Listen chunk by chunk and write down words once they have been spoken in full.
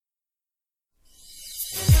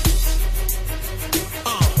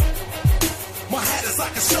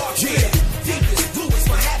a shark fin. Deepest blue is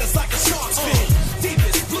my hat is like a shark's fin.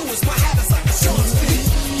 Deepest blue is my hat is like a shark's fin.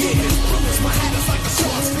 Yeah, blue is my hat is like a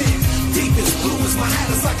shark's fin. Deepest blue is my hat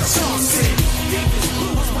is like a shark's fin. Deepest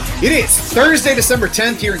blue is my hat. It is Thursday, December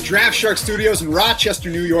 10th here in Draft Shark Studios in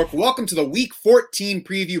Rochester, New York. Welcome to the Week 14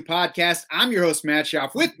 Preview Podcast. I'm your host, Matt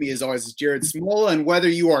Schauf. With me, as always, is Jared Smola. And whether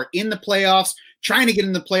you are in the playoffs, trying to get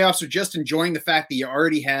in the playoffs, or just enjoying the fact that you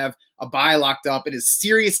already have a bye locked up, it is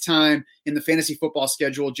serious time in the fantasy football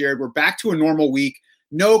schedule, Jared. We're back to a normal week.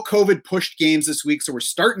 No COVID pushed games this week, so we're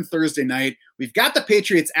starting Thursday night. We've got the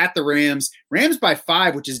Patriots at the Rams. Rams by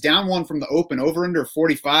 5, which is down 1 from the open, over under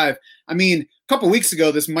 45. I mean, a couple weeks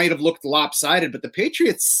ago, this might have looked lopsided, but the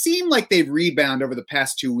Patriots seem like they've rebounded over the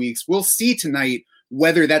past 2 weeks. We'll see tonight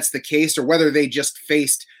whether that's the case or whether they just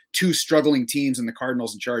faced two struggling teams in the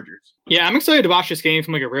Cardinals and Chargers. Yeah, I'm excited to watch this game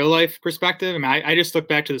from like a real life perspective. I mean, I just looked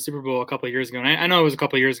back to the Super Bowl a couple of years ago, and I know it was a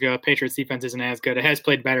couple of years ago. Patriots defense isn't as good. It has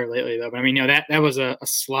played better lately, though. But I mean, that was a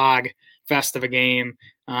slog fest of a game.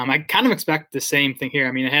 I kind of expect the same thing here.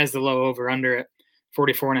 I mean, it has the low over under at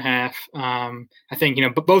 44.5. I think,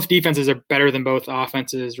 but both defenses are better than both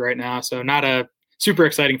offenses right now. So not a super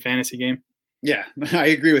exciting fantasy game. Yeah, I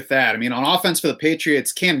agree with that. I mean, on offense for the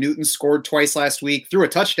Patriots, Cam Newton scored twice last week, threw a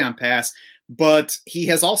touchdown pass, but he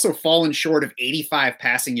has also fallen short of 85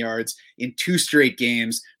 passing yards in 2 straight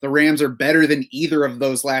games. The Rams are better than either of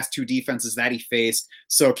those last 2 defenses that he faced.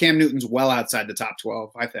 So Cam Newton's well outside the top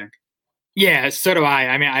 12, I think. Yeah, so do I.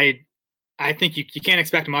 I mean, I think you can't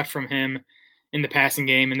expect much from him in the passing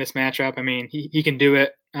game in this matchup. I mean, he can do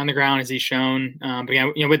it on the ground as he's shown. But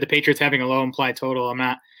with the Patriots having a low implied total, I'm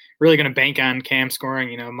not really going to bank on Cam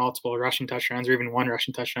scoring, multiple rushing touchdowns or even one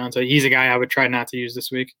rushing touchdown. So he's a guy I would try not to use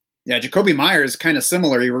this week. Yeah, Jakobi Meyers is kind of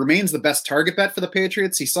similar. He remains the best target bet for the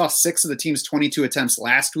Patriots. He saw 6 of the team's 22 attempts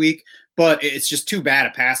last week, but it's just too bad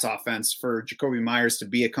a pass offense for Jakobi Meyers to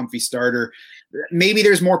be a comfy starter. Maybe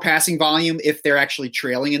there's more passing volume if they're actually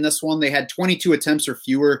trailing in this one. They had 22 attempts or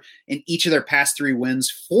fewer in each of their past 3 wins,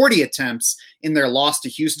 40 attempts in their loss to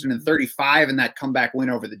Houston, and 35 in that comeback win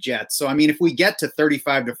over the Jets. So, I mean, if we get to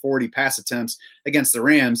 35 to 40 pass attempts against the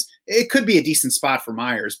Rams, it could be a decent spot for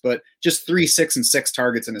Meyers, but just 3, 6, and 6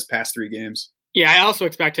 targets in his past 3 games. Yeah, I also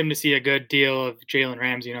expect him to see a good deal of Jalen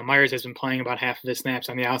Ramsey. Meyers has been playing about half of his snaps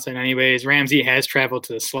on the outside anyways. Ramsey has traveled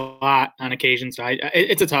to the slot on occasion, so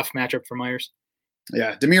it's a tough matchup for Meyers.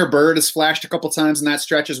 Yeah, Damiere Byrd has flashed a couple times in that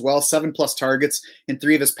stretch as well. 7+ targets in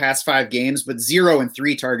 3 of his past 5 games, but 0 and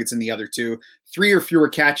 3 targets in the other 2. 3 or fewer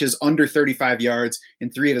catches under 35 yards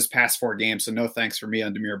in 3 of his past 4 games. So no thanks for me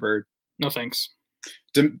on Damiere Byrd. No thanks.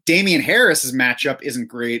 Damian Harris's matchup isn't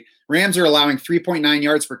great. Rams are allowing 3.9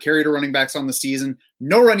 yards per carry to running backs on the season.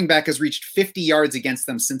 No running back has reached 50 yards against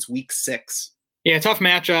them since week 6. Yeah, tough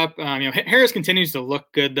matchup. Harris continues to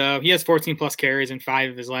look good, though. He has 14+ carries in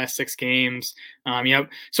 5 of his last 6 games.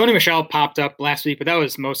 Sony Michel popped up last week, but that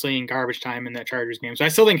was mostly in garbage time in that Chargers game. So I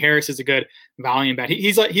still think Harris is a good volume bet.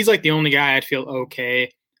 He's like the only guy I'd feel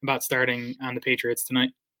okay about starting on the Patriots tonight.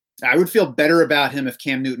 I would feel better about him if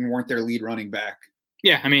Cam Newton weren't their lead running back.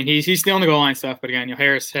 Yeah, I mean, he's still on the goal line stuff, but again,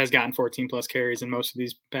 Harris has gotten 14+ carries in most of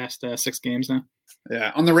these past 6 games now.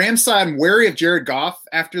 Yeah, on the Rams side, I'm wary of Jared Goff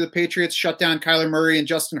after the Patriots shut down Kyler Murray and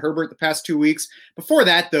Justin Herbert the past 2 weeks. Before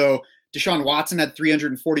that, though, Deshaun Watson had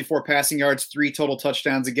 344 passing yards, 3 total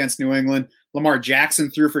touchdowns against New England. Lamar Jackson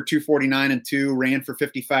threw for 249 and 2, ran for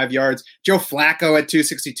 55 yards. Joe Flacco had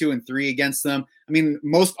 262 and 3 against them. I mean,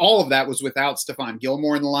 all of that was without Stephon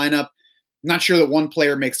Gilmore in the lineup. I'm not sure that one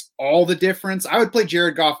player makes all the difference. I would play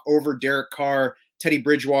Jared Goff over Derek Carr, Teddy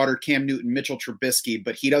Bridgewater, Cam Newton, Mitchell Trubisky,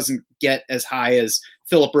 but he doesn't get as high as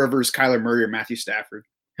Phillip Rivers, Kyler Murray, or Matthew Stafford.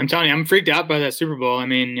 I'm telling you, I'm freaked out by that Super Bowl. I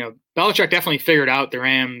mean, Belichick definitely figured out the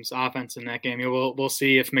Rams offense in that game. We'll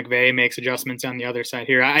see if McVay makes adjustments on the other side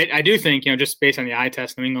here. I do think, just based on the eye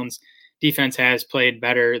test, New England's defense has played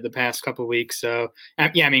better the past couple of weeks. So,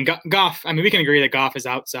 yeah, I mean, Goff, we can agree that Goff is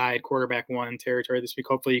outside quarterback 1 territory this week.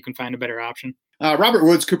 Hopefully you can find a better option. Robert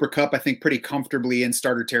Woods, Cooper Kupp, I think pretty comfortably in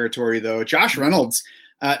starter territory, though. Josh Reynolds,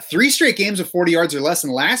 3 straight games of 40 yards or less.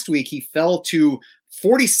 And last week he fell to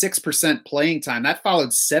 46% playing time. That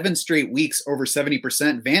followed 7 straight weeks over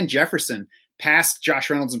 70%. Van Jefferson passed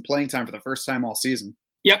Josh Reynolds in playing time for the first time all season.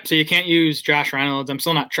 Yep, so you can't use Josh Reynolds. I'm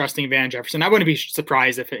still not trusting Van Jefferson. I wouldn't be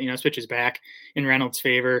surprised if it switches back in Reynolds'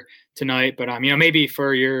 favor tonight. But maybe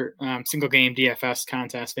for your single game DFS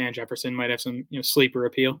contest, Van Jefferson might have some sleeper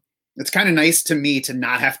appeal. It's kind of nice to me to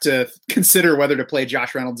not have to consider whether to play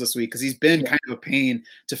Josh Reynolds this week because he's been kind of a pain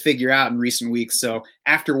to figure out in recent weeks. So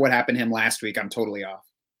after what happened to him last week, I'm totally off.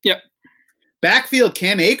 Yep. Backfield,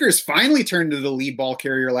 Cam Akers finally turned to the lead ball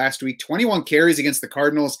carrier last week. 21 carries against the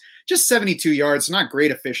Cardinals. just 72 yards, not great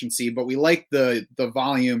efficiency, but we like the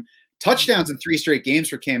volume. Touchdowns in 3 straight games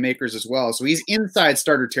for Cam Akers as well. So he's inside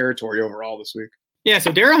starter territory overall this week. Yeah,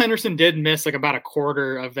 so Darrell Henderson did miss like about a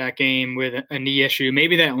quarter of that game with a knee issue.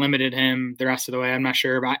 Maybe that limited him the rest of the way. I'm not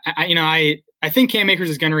sure, but I think Cam Akers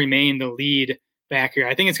is going to remain the lead back here.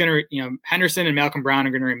 I think it's going to, Henderson and Malcolm Brown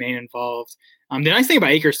are going to remain involved. The nice thing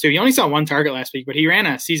about Akers too, he only saw 1 target last week, but he ran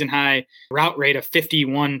a season high route rate of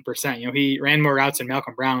 51%. He ran more routes than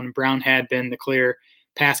Malcolm Brown. Brown had been the clear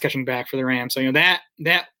pass catching back for the Rams. So that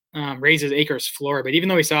raises Akers' floor. But even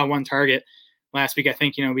though he saw 1 target last week, I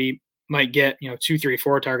think we might get 2, 3,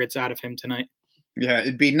 4 targets out of him tonight. Yeah,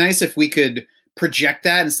 it'd be nice if we could project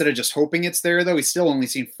that instead of just hoping it's there, though. He's still only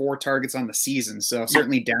seen 4 targets on the season, so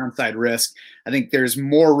certainly downside risk. I think there's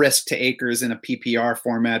more risk to Akers in a PPR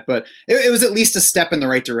format, but it was at least a step in the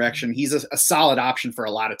right direction. He's a solid option for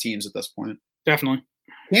a lot of teams at this point. Definitely.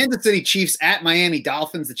 Kansas City Chiefs at Miami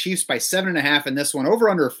Dolphins. The Chiefs by 7.5 in this one, over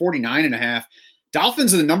under 49.5.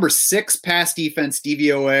 Dolphins are the number 6 pass defense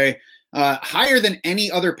DVOA. Higher than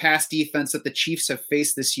any other pass defense that the Chiefs have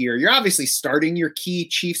faced this year. You're obviously starting your key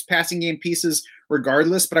Chiefs passing game pieces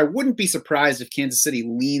regardless, but I wouldn't be surprised if Kansas City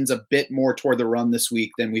leans a bit more toward the run this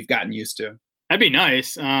week than we've gotten used to. That'd be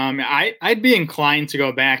nice. I'd be inclined to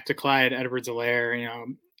go back to Clyde Edwards-Helaire.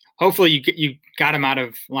 Hopefully you got him out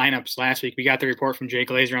of lineups last week. We got the report from Jay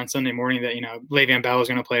Glazer on Sunday morning that, Le'Veon Bell was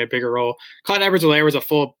going to play a bigger role. Clyde Edwards-Helaire was a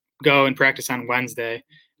full go in practice on Wednesday.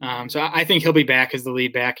 So I think he'll be back as the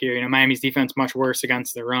lead back here. Miami's defense much worse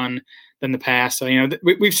against the run than the pass. So,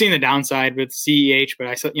 we've seen the downside with CEH,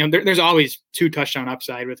 but there's always 2 touchdown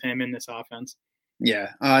upside with him in this offense. Yeah.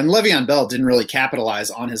 And Le'Veon Bell didn't really capitalize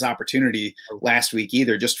on his opportunity last week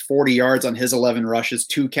either. Just 40 yards on his 11 rushes,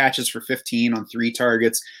 2 catches for 15 on 3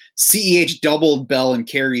 targets. CEH doubled Bell in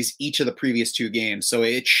carries each of the previous 2 games. So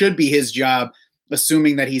it should be his job,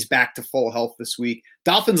 assuming that he's back to full health this week.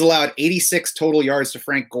 Dolphins allowed 86 total yards to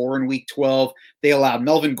Frank Gore in week 12. They allowed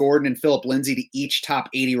Melvin Gordon and Phillip Lindsay to each top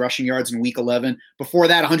 80 rushing yards in week 11. Before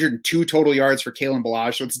that, 102 total yards for Kalen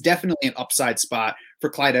Ballage. So it's definitely an upside spot for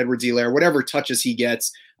Clyde Edwards-Helaire, whatever touches he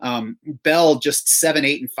gets. Bell just 7,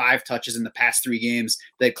 8, and 5 touches in the past 3 games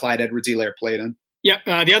that Clyde Edwards-Helaire played in. Yeah,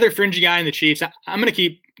 the other fringy guy in the Chiefs, I'm going to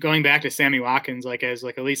keep going back to Sammy Watkins, as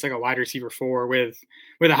at least a wide receiver 4 with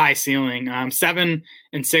a high ceiling. 7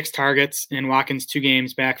 and 6 targets in Watkins' 2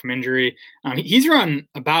 games back from injury. He's run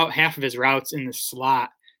about half of his routes in the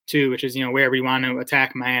slot too, which is where we want to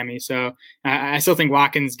attack Miami. So I still think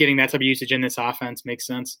Watkins getting that type of usage in this offense makes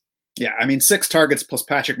sense. Yeah, 6 targets plus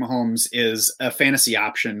Patrick Mahomes is a fantasy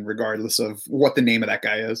option regardless of what the name of that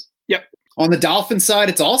guy is. Yep. On the Dolphins side,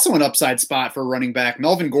 it's also an upside spot for a running back.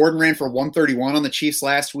 Melvin Gordon ran for 131 on the Chiefs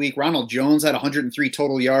last week. Ronald Jones had 103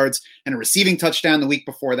 total yards and a receiving touchdown the week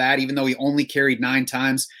before that, even though he only carried 9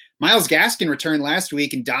 times. Myles Gaskin returned last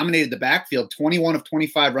week and dominated the backfield, 21 of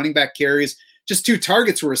 25 running back carries. Just 2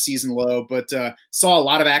 targets were a season low, but saw a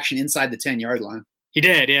lot of action inside the 10-yard line. He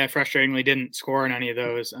did, yeah. Frustratingly, didn't score in any of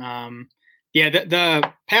those.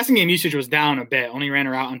 The passing game usage was down a bit. Only ran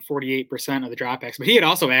around on 48% of the dropbacks, but he had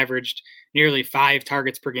also averaged nearly 5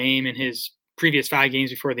 targets per game in his previous 5 games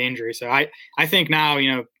before the injury. So I think now,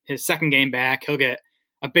 his second game back, he'll get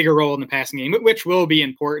a bigger role in the passing game, which will be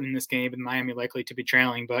important in this game, with Miami likely to be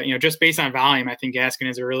trailing. But, just based on volume, I think Gaskin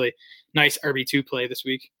is a really nice RB2 play this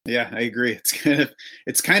week. Yeah, I agree.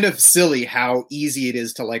 It's kind of silly how easy it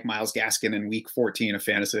is to like Myles Gaskin in week 14 of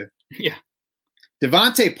fantasy. Yeah.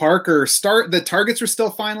 Devontae Parker, the targets were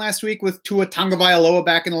still fine last week with Tua Tagovailoa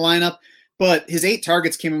back in the lineup, but his 8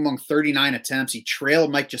 targets came among 39 attempts. He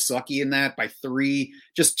trailed Mike Gesicki in that by 3,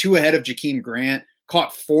 just 2 ahead of Jakeem Grant.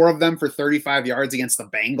 Caught 4 of them for 35 yards against the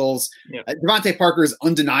Bengals. Yep. Devontae Parker is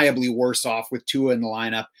undeniably worse off with Tua in the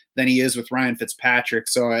lineup than he is with Ryan Fitzpatrick.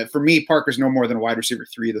 So for me, Parker's no more than a wide receiver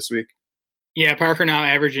 3 this week. Yeah, Parker now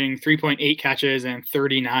averaging 3.8 catches and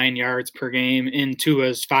 39 yards per game in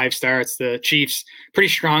Tua's 5 starts. The Chiefs pretty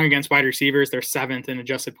strong against wide receivers. They're 7th in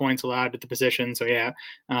adjusted points allowed at the position. So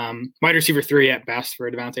wide receiver 3 at best for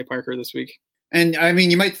Devontae Parker this week. And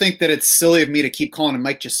you might think that it's silly of me to keep calling him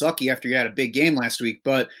Mike Gesicki after he had a big game last week,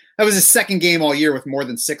 but that was his second game all year with more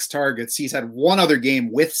than 6 targets. He's had 1 other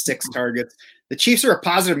game with 6 targets. The Chiefs are a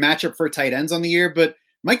positive matchup for tight ends on the year, but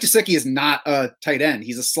Mike Gesicki is not a tight end.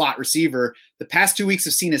 He's a slot receiver. The past 2 weeks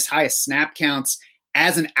have seen his highest snap counts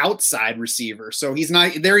as an outside receiver. So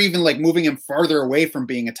they're even moving him farther away from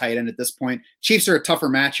being a tight end at this point. Chiefs are a tougher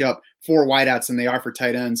matchup for wideouts than they are for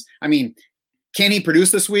tight ends. Can he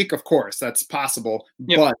produce this week? Of course, that's possible,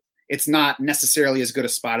 but it's not necessarily as good a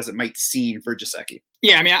spot as it might seem for Gesicki.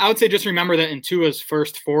 Yeah, I would say just remember that in Tua's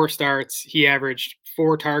first 4 starts, he averaged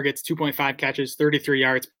 4 targets, 2.5 catches, 33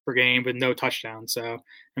 yards per game with no touchdowns. So,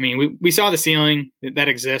 I mean, we saw the ceiling that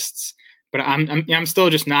exists, but I'm still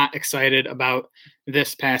just not excited about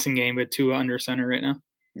this passing game with Tua under center right now.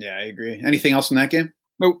 Yeah, I agree. Anything else from that game?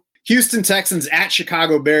 Nope. Houston Texans at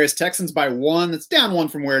Chicago Bears. Texans by 1. It's down 1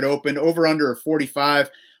 from where it opened. Over under of 45.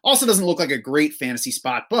 Also doesn't look like a great fantasy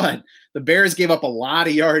spot, but the Bears gave up a lot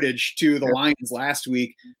of yardage to the Lions last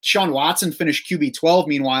week. Deshaun Watson finished QB 12,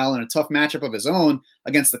 meanwhile, in a tough matchup of his own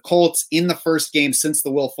against the Colts in the first game since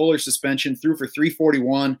the Will Fuller suspension. Threw for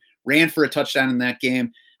 341, ran for a touchdown in that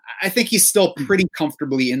game. I think he's still pretty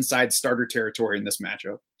comfortably inside starter territory in this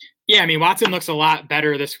matchup. Yeah, I mean, Watson looks a lot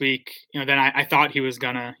better this week, than I thought he was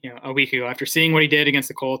gonna, a week ago after seeing what he did against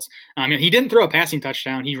the Colts. He didn't throw a passing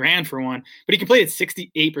touchdown; he ran for one, but he completed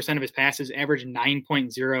 68% of his passes, averaged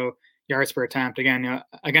 9.0 yards per attempt. Again,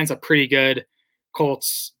 against a pretty good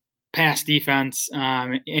Colts pass defense.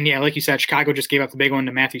 And yeah, like you said, Chicago just gave up the big one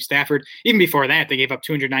to Matthew Stafford. Even before that, they gave up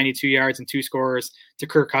 292 yards and 2 scores to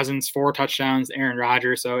Kirk Cousins, 4 touchdowns to Aaron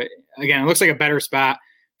Rodgers. So again, it looks like a better spot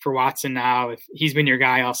for Watson now. If he's been your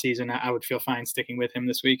guy all season, I would feel fine sticking with him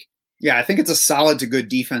this week. Yeah, I think it's a solid to good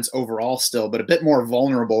defense overall still, but a bit more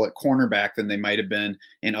vulnerable at cornerback than they might have been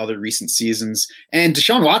in other recent seasons. And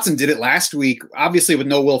Deshaun Watson did it last week, obviously with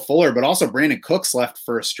no Will Fuller, but also Brandon Cooks left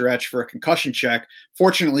for a stretch for a concussion check.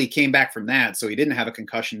 Fortunately, he came back from that, so he didn't have a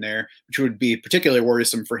concussion there, which would be particularly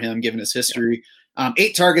worrisome for him given his history.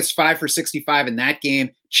 8 targets, 5 for 65 in that game.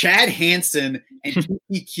 Chad Hansen and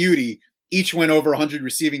Keke Coutee each went over 100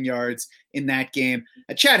 receiving yards in that game.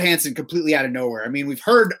 Chad Hansen completely out of nowhere. I mean, we've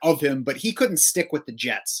heard of him, but he couldn't stick with the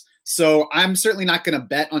Jets. So I'm certainly not going to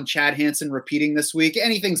bet on Chad Hansen repeating this week.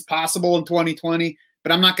 Anything's possible in 2020,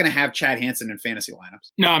 but I'm not going to have Chad Hansen in fantasy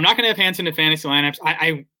lineups. No, I'm not going to have Hansen in fantasy lineups.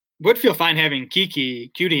 I would feel fine having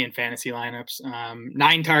Keke Coutee in fantasy lineups.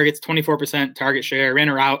 9 targets, 24% target share, ran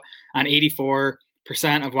a route on 84%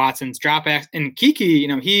 of Watson's dropbacks. And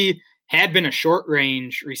Keke, he had been a short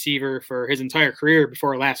range receiver for his entire career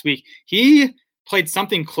before last week. He played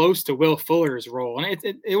something close to Will Fuller's role. And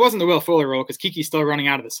it wasn't the Will Fuller role because Keke's still running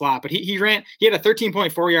out of the slot, but he had a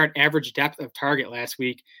 13.4 yard average depth of target last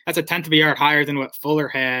week. That's a 10th of a yard higher than what Fuller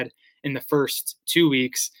had in the first 2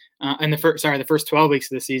 weeks. The first 12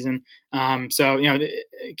 weeks of the season.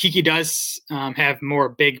 Keke does have more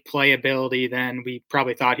big play ability than we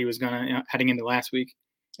probably thought he was going to heading into last week.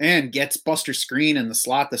 And gets Buster Screen in the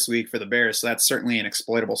slot this week for the Bears. So that's certainly an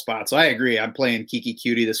exploitable spot. So I agree. I'm playing Keke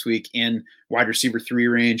Coutee this week in wide receiver 3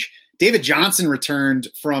 range. David Johnson returned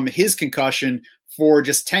from his concussion for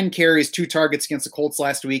just 10 carries, 2 targets against the Colts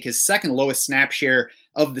last week, his second lowest snap share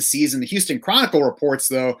of the season. The Houston Chronicle reports,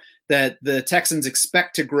 though, that the Texans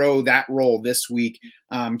expect to grow that role this week.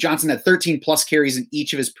 Johnson had 13 plus carries in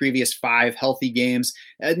each of his previous 5 healthy games.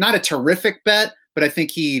 Not a terrific bet, but I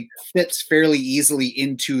think he fits fairly easily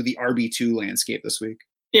into the RB2 landscape this week.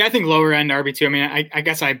 Yeah, I think lower end RB2. I mean, I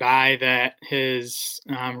guess I buy that his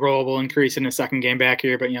role will increase in his second game back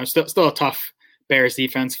here, but still a tough Bears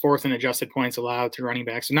defense, 4th in adjusted points allowed to running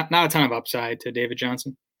backs. So not a ton of upside to David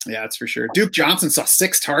Johnson. Yeah, that's for sure. Duke Johnson saw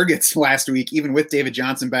 6 targets last week, even with David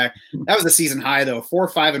Johnson back. That was a season high, though.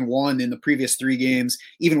 4-5-1 in the previous 3 games,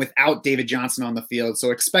 even without David Johnson on the field. So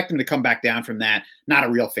expect him to come back down from that. Not a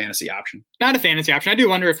real fantasy option. Not a fantasy option. I do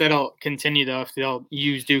wonder if that'll continue, though, if they'll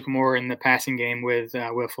use Duke more in the passing game with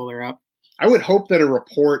Will Fuller out. I would hope that a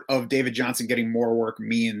report of David Johnson getting more work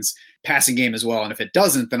means passing game as well. And if it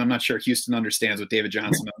doesn't, then I'm not sure Houston understands what David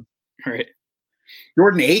Johnson does. Right.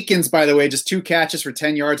 Jordan Akins, by the way, just 2 catches for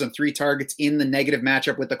 10 yards on 3 targets in the negative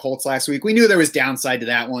matchup with the Colts last week. We knew there was downside to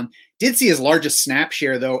that one. Did see his largest snap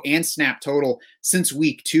share, though, and snap total since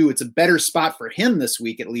week 2. It's a better spot for him this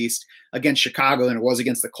week, at least, against Chicago than it was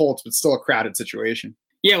against the Colts, but still a crowded situation.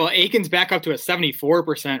 Yeah, well, Akins back up to a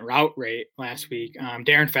 74% route rate last week.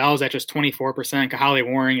 Darren Fells at just 24%, Kahale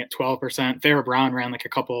Warring at 12%. Farrah Brown ran like a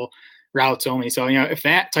couple routes only. So, if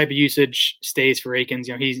that type of usage stays for Akins,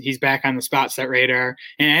 he's back on the spot set radar.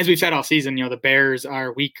 And as we've said all season, the Bears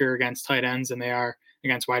are weaker against tight ends than they are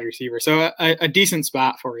against wide receivers. So a decent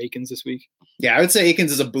spot for Akins this week. Yeah, I would say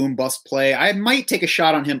Akins is a boom bust play. I might take a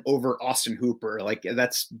shot on him over Austin Hooper. Like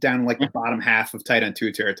that's down like the bottom half of tight end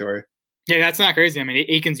 2 territory. Yeah, that's not crazy. I mean,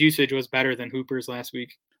 Akins' usage was better than Hooper's last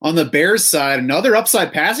week. On the Bears side, another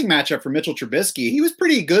upside passing matchup for Mitchell Trubisky. He was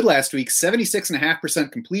pretty good last week,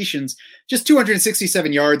 76.5% completions, just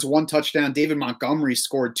 267 yards, 1 touchdown. David Montgomery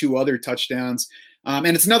scored 2 other touchdowns.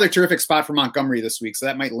 And it's another terrific spot for Montgomery this week, so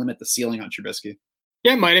that might limit the ceiling on Trubisky.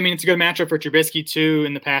 Yeah, it might. I mean, it's a good matchup for Trubisky, too,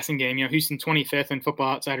 in the passing game. Houston 25th in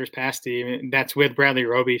Football Outsiders pass team. And that's with Bradley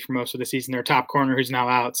Roby for most of the season, their top corner who's now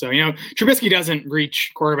out. So, Trubisky doesn't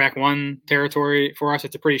reach quarterback one territory for us.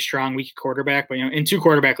 It's a pretty strong weak quarterback. But, in 2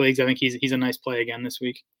 quarterback leagues, I think he's a nice play again this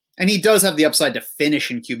week. And he does have the upside to finish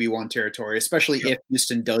in QB1 territory, especially if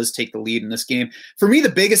Houston does take the lead in this game. For me, the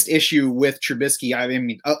biggest issue with Trubisky, I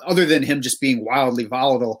mean, other than him just being wildly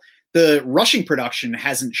volatile, the rushing production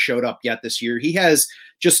hasn't showed up yet this year. He has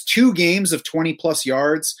just 2 games of 20-plus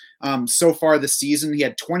yards so far this season. He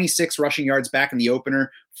had 26 rushing yards back in the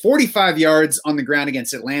opener, 45 yards on the ground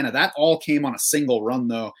against Atlanta. That all came on a single run,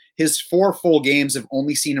 though. His 4 full games have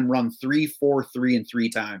only seen him run 3, 4, 3, and 3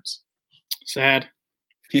 times. Sad.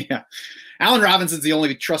 Yeah. Allen Robinson's the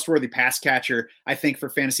only trustworthy pass catcher, I think, for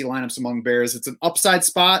fantasy lineups among Bears. It's an upside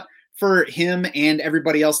spot for him and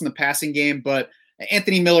everybody else in the passing game, but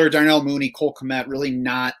Anthony Miller, Darnell Mooney, Cole Kmet, really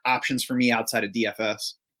not options for me outside of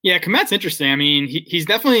DFS. Yeah, Kmet's interesting. I mean, he's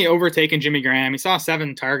definitely overtaken Jimmy Graham. He saw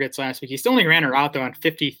 7 targets last week. He still only ran a route, though, on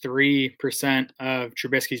 53% of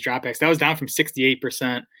Trubisky's dropbacks. That was down from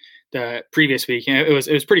 68% the previous week. It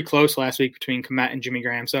was pretty close last week between Kmet and Jimmy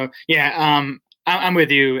Graham. So, yeah, I'm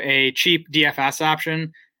with you. A cheap DFS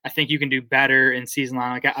option. I think you can do better in season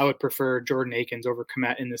long. Like I would prefer Jordan Akins over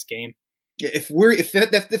Kmet in this game. If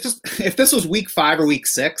this was week 5 or week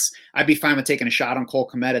 6, I'd be fine with taking a shot on Cole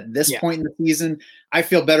Kmet at this point in the season. I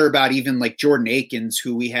feel better about even like Jordan Akins,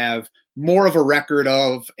 who we have more of a record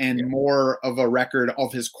of and more of a record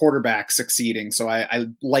of his quarterback succeeding. So I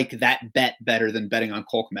like that bet better than betting on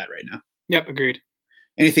Cole Kmet right now. Yep, agreed.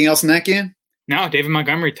 Anything else in that game? No, David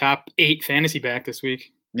Montgomery, top 8 fantasy back this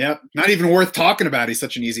week. Yep, not even worth talking about. He's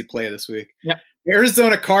such an easy play this week. Yep.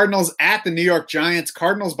 Arizona Cardinals at the New York Giants.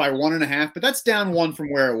 Cardinals by 1.5, but that's down 1 from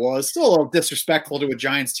where it was. Still a little disrespectful to a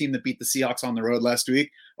Giants team that beat the Seahawks on the road last week.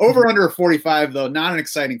 Over under 45, though, not an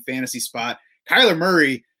exciting fantasy spot. Kyler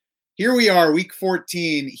Murray, here we are, week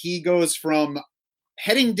 14. He goes from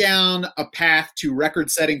heading down a path to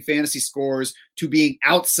record-setting fantasy scores to being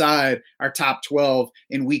outside our top 12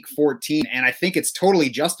 in week 14, and I think it's totally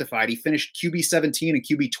justified. He finished QB 17 and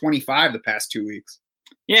QB 25 the past 2 weeks.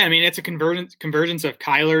 Yeah, I mean, it's a convergence of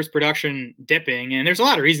Kyler's production dipping, and there's a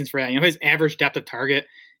lot of reasons for that. His average depth of target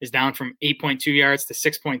is down from 8.2 yards to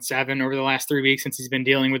 6.7 over the last 3 weeks since he's been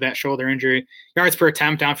dealing with that shoulder injury. Yards per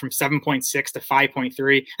attempt down from 7.6 to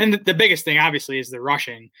 5.3. And the biggest thing, obviously, is the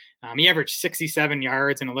rushing. He averaged 67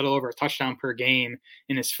 yards and a little over a touchdown per game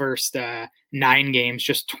in his first 9 games,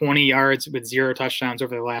 just 20 yards with 0 touchdowns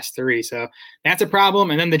over the last 3. So that's a problem.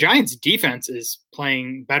 And then the Giants' defense is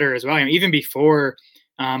playing better as well. Even before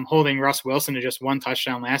holding Russ Wilson to just 1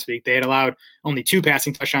 touchdown last week, they had allowed only 2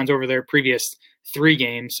 passing touchdowns over their previous 3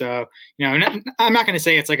 games. So, I'm not going to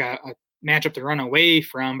say it's like a matchup to run away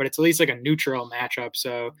from, but it's at least like a neutral matchup.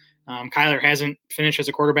 So Kyler hasn't finished as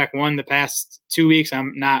a quarterback 1 the past 2 weeks.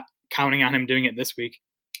 I'm not counting on him doing it this week.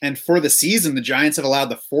 And for the season, the Giants have allowed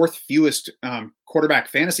the 4th fewest quarterback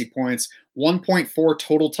fantasy points, 1.4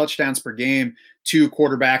 total touchdowns per game to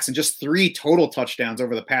quarterbacks, and just 3 total touchdowns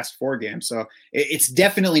over the past 4 games. So it's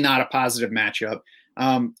definitely not a positive matchup.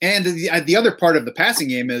 And the other part of the passing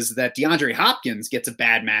game is that DeAndre Hopkins gets a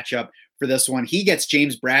bad matchup for this one. He gets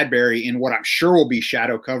James Bradberry in what I'm sure will be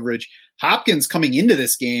shadow coverage. Hopkins coming into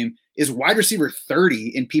this game is wide receiver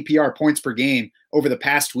 30 in PPR points per game over the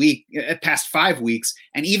past 5 weeks.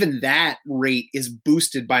 And even that rate is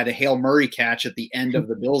boosted by the Hail Murray catch at the end of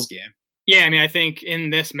the Bills game. Yeah, I mean, I think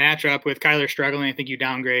in this matchup with Kyler struggling, I think you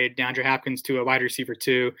downgrade DeAndre Hopkins to a wide receiver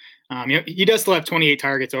 2. He does still have 28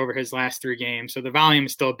 targets over his last 3 games, so the volume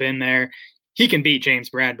has still been there. He can beat James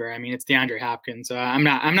Bradberry. I mean, it's DeAndre Hopkins. I'm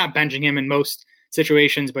not benching him in most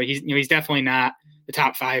situations, but he's definitely not the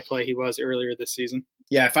top 5 play he was earlier this season.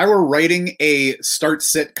 Yeah, if I were writing a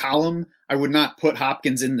start-sit column, I would not put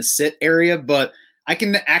Hopkins in the sit area, but I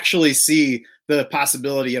can actually see the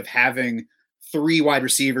possibility of having 3 wide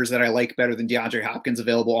receivers that I like better than DeAndre Hopkins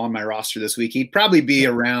available on my roster this week. He'd probably be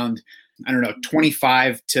around,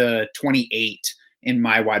 25 to 28 in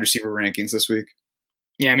my wide receiver rankings this week.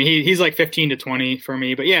 Yeah, I mean, he's like 15 to 20 for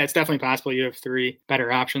me, but yeah, it's definitely possible you have 3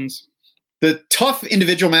 better options. The tough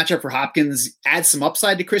individual matchup for Hopkins adds some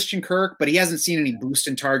upside to Christian Kirk, but he hasn't seen any boost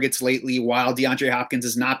in targets lately while DeAndre Hopkins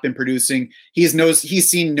has not been producing. He's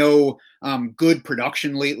seen no good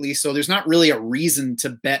production lately, so there's not really a reason to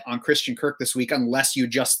bet on Christian Kirk this week unless you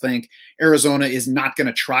just think Arizona is not going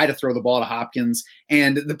to try to throw the ball to Hopkins.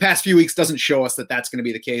 And the past few weeks doesn't show us that that's going to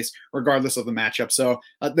be the case regardless of the matchup. So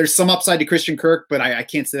there's some upside to Christian Kirk, but I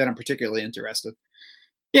can't say that I'm particularly interested.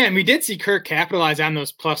 Yeah, and we did see Kirk capitalize on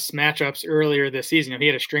those plus matchups earlier this season. He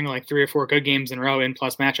had a string of like 3 or 4 good games in a row in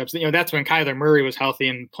plus matchups. That's when Kyler Murray was healthy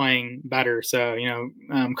and playing better. So,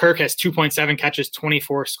 Kirk has 2.7 catches,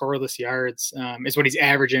 24 scoreless yards, is what he's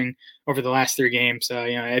averaging over the last 3 games. So,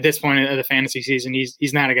 at this point of the fantasy season,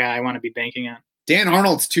 he's not a guy I want to be banking on. Dan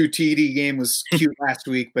Arnold's 2 TD game was cute last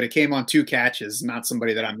week, but it came on 2 catches. Not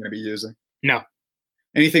somebody that I'm going to be using. No.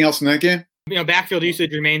 Anything else in that game? Backfield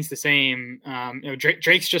usage remains the same.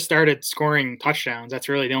 Drake's just started scoring touchdowns. That's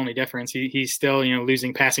really the only difference. He's still,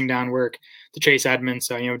 losing passing down work to Chase Edmonds.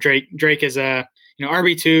 So, Drake is a,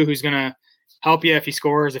 RB2 who's going to help you if he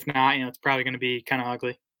scores. If not, it's probably going to be kind of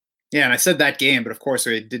ugly. Yeah, and I said that game, but of course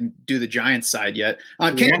I didn't do the Giants side yet.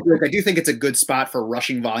 Drake, I do think it's a good spot for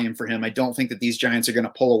rushing volume for him. I don't think that these Giants are going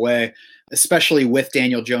to pull away, especially with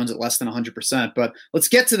Daniel Jones at less than 100%. But let's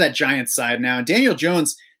get to that Giants side now. Daniel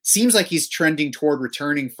Jones seems like he's trending toward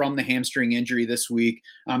returning from the hamstring injury this week.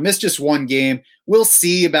 Missed just 1 game. We'll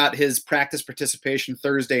see about his practice participation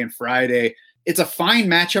Thursday and Friday. It's a fine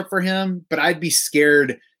matchup for him, but I'd be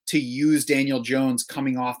scared to use Daniel Jones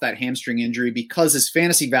coming off that hamstring injury because his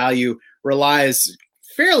fantasy value relies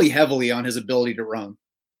fairly heavily on his ability to run.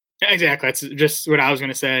 Exactly. That's just what I was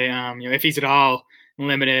going to say. If he's at all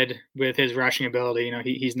limited with his rushing ability,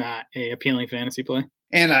 he's not a appealing fantasy play.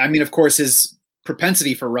 And of course, his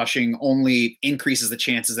propensity for rushing only increases the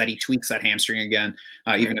chances that he tweaks that hamstring again,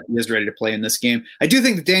 even if he is ready to play in this game. I do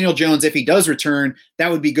think that Daniel Jones, if he does return,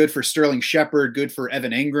 that would be good for Sterling Shepard, good for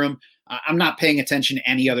Evan Ingram. I'm not paying attention to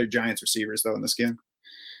any other Giants receivers, though, in this game.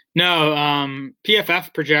 No,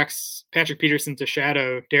 PFF projects Patrick Peterson to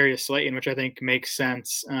shadow Darius Slayton, which I think makes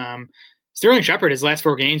sense. Sterling Shepard, his last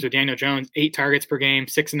 4 games with Daniel Jones, 8 targets per game,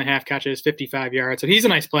 6.5 catches, 55 yards. So he's a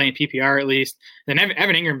nice play in PPR at least. Then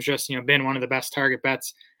Evan Ingram's just been one of the best target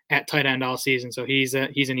bets at tight end all season. So he's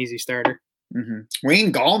an easy starter. Mm-hmm.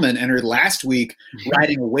 Wayne Gallman entered last week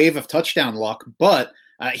riding a wave of touchdown luck, but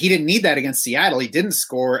he didn't need that against Seattle. He didn't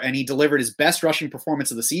score, and he delivered his best rushing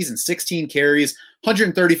performance of the season, 16 carries,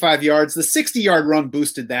 135 yards. The 60-yard run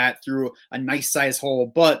boosted that through a nice-size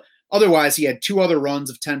hole, but otherwise, he had 2 other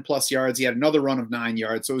runs of 10-plus yards. He had another run of 9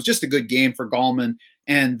 yards. So it was just a good game for Gallman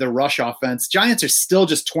and the rush offense. Giants are still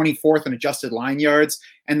just 24th in adjusted line yards,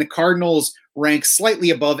 and the Cardinals rank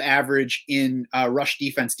slightly above average in rush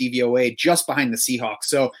defense DVOA, just behind the Seahawks.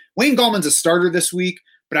 So Wayne Gallman's a starter this week,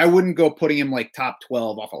 but I wouldn't go putting him like top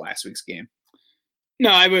 12 off of last week's game.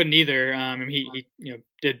 No, I wouldn't either. He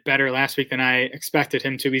did better last week than I expected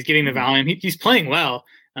him to. He's getting the volume. He's playing well.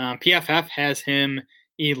 PFF has him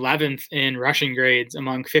 11th in rushing grades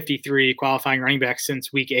among 53 qualifying running backs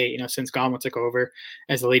since week 8, since Gallman took over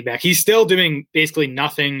as the lead back. He's still doing basically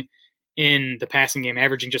nothing in the passing game,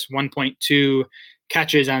 averaging just 1.2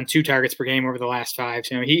 catches on 2 targets per game over the last 5.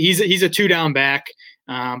 So, he's a 2-down back,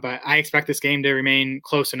 but I expect this game to remain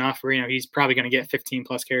close enough where, he's probably going to get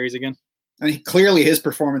 15-plus carries again. I mean, clearly his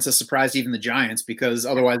performance has surprised even the Giants because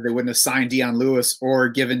otherwise they wouldn't have signed Dion Lewis or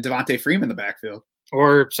given Devontae Freeman the backfield.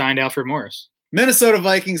 Or signed Alfred Morris. Minnesota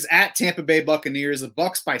Vikings at Tampa Bay Buccaneers. The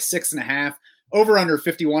Bucs by 6.5, over under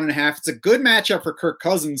 51.5. It's a good matchup for Kirk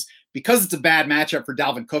Cousins because it's a bad matchup for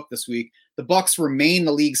Dalvin Cook this week. The Bucs remain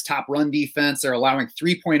the league's top run defense. They're allowing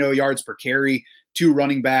 3.0 yards per carry to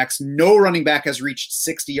running backs. No running back has reached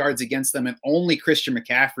 60 yards against them, and only Christian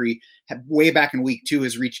McCaffrey, way back in week 2,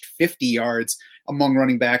 has reached 50 yards among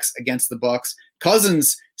running backs against the Bucs.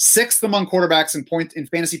 Cousins, 6th among quarterbacks in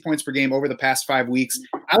fantasy points per game over the past 5 weeks.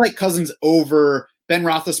 I like Cousins over Ben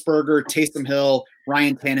Roethlisberger, Taysom Hill,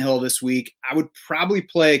 Ryan Tannehill this week. I would probably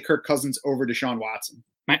play Kirk Cousins over Deshaun Watson.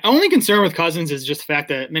 My only concern with Cousins is just the fact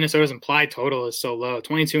that Minnesota's implied total is so low,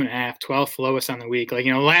 22.5, 12th lowest on the week.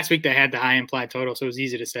 Last week they had the high implied total, so it was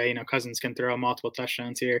easy to say, Cousins can throw multiple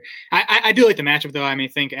touchdowns here. I do like the matchup, though. I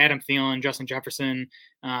think Adam Thielen, Justin Jefferson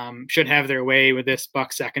should have their way with this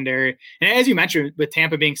Bucs secondary. And as you mentioned, with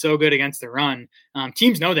Tampa being so good against the run,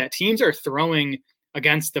 teams know that. Teams are throwing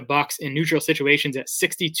against the Bucs in neutral situations at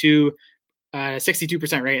 62%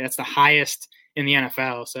 rate. That's the highest in the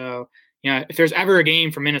NFL. So, if there's ever a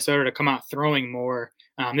game for Minnesota to come out throwing more,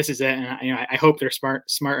 this is it. And I hope they're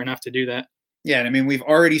smart enough to do that. Yeah, we've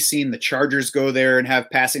already seen the Chargers go there and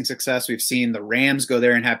have passing success. We've seen the Rams go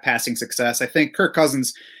there and have passing success. I think Kirk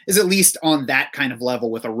Cousins is at least on that kind of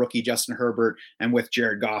level with a rookie Justin Herbert and with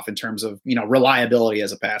Jared Goff in terms of, reliability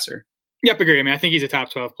as a passer. Yep, agree. I think he's a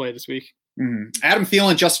top 12 play this week. Mm-hmm. Adam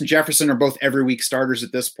Thielen, Justin Jefferson are both every week starters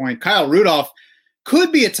at this point. Kyle Rudolph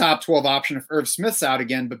could be a top 12 option if Irv Smith's out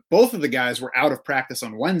again, but both of the guys were out of practice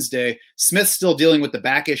on Wednesday. Smith's still dealing with the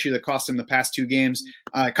back issue that cost him the past 2 games.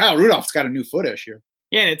 Kyle Rudolph's got a new foot issue.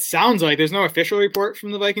 Yeah, and it sounds like there's no official report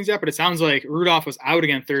from the Vikings yet, but it sounds like Rudolph was out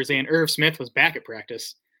again Thursday and Irv Smith was back at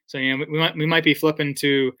practice. So, we might be flipping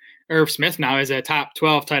to Irv Smith now as a top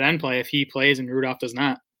 12 tight end play if he plays and Rudolph does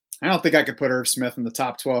not. I don't think I could put Irv Smith in the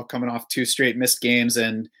top 12 coming off 2 straight missed games,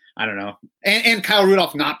 and I don't know. And Kyle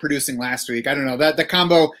Rudolph not producing last week. I don't know. That the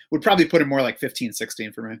combo would probably put him more like 15,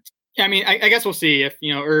 16 for me. Yeah, I mean, I guess we'll see if,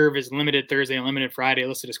 Irv is limited Thursday and limited Friday,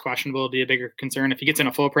 listed as questionable, it'd be a bigger concern. If he gets in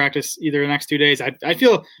a full practice either the next 2 days, I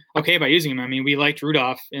feel okay about using him. I mean, we liked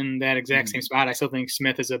Rudolph in that exact same spot. I still think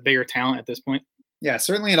Smith is a bigger talent at this point. Yeah,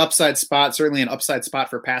 certainly an upside spot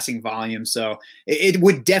for passing volume. So it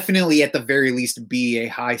would definitely, at the very least, be a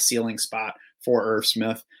high ceiling spot for Irv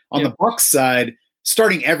Smith. On the Bucs side,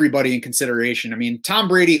 starting everybody in consideration. I mean, Tom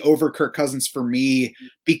Brady over Kirk Cousins for me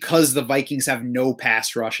because the Vikings have no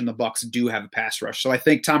pass rush and the Bucs do have a pass rush. So I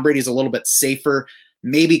think Tom Brady's a little bit safer.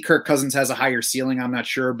 Maybe Kirk Cousins has a higher ceiling. I'm not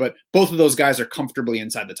sure, but both of those guys are comfortably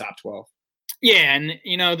inside the top 12. Yeah, and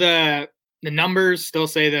the numbers still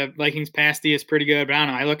say the Vikings pass D is pretty good, but I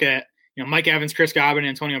don't know. I look at Mike Evans, Chris Godwin, and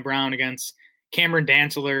Antonio Brown against Cameron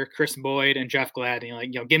Dantzler, Chris Boyd, and Jeff Gladney.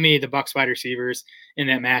 Give me the Bucs wide receivers in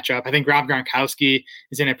that matchup. I think Rob Gronkowski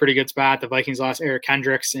is in a pretty good spot. The Vikings lost Eric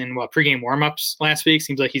Kendricks in pregame warmups last week.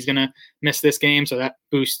 Seems like he's going to miss this game, so that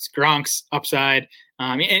boosts Gronk's upside.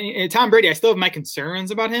 And Tom Brady, I still have my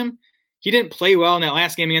concerns about him. He didn't play well in that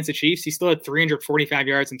last game against the Chiefs. He still had 345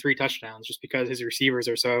 yards and 3 touchdowns just because his receivers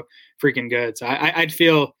are so freaking good. So I'd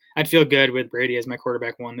feel good with Brady as my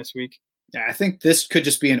quarterback 1 this week. Yeah, I think this could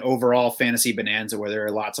just be an overall fantasy bonanza where there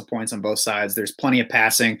are lots of points on both sides. There's plenty of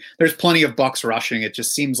passing. There's plenty of Bucs rushing. It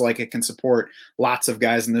just seems like it can support lots of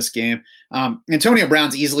guys in this game. Antonio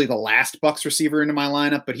Brown's easily the last Bucs receiver into my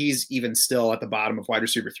lineup, but he's even still at the bottom of wide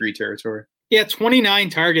receiver 3 territory. Yeah, 29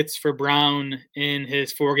 targets for Brown in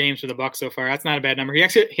his 4 games for the Bucs so far. That's not a bad number. He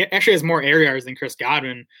actually has more air yards than Chris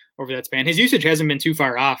Godwin over that span. His usage hasn't been too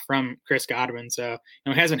far off from Chris Godwin, so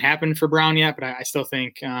it hasn't happened for Brown yet. But I still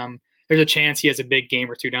think there's a chance he has a big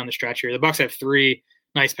game or 2 down the stretch here. The Bucs have 3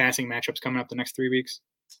 nice passing matchups coming up the next 3 weeks.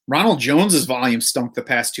 Ronald Jones's volume stunk the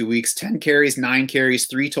past 2 weeks. 10 carries, 9 carries,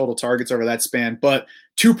 3 total targets over that span, but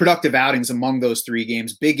 2 productive outings among those 3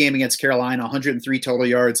 games. Big game against Carolina, 103 total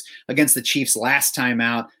yards against the Chiefs last time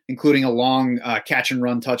out, including a long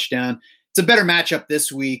catch-and-run touchdown. It's a better matchup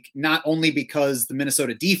this week, not only because the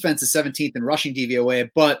Minnesota defense is 17th in rushing DVOA,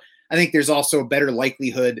 but I think there's also a better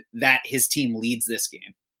likelihood that his team leads this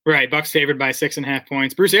game. Right, Bucs favored by 6.5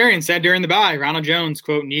 points. Bruce Arians said during the bye, Ronald Jones,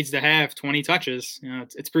 quote, needs to have 20 touches.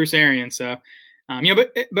 It's Bruce Arians. So,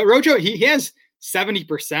 but Rojo, he has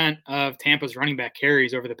 70% of Tampa's running back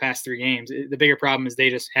carries over the past 3 games. The bigger problem is they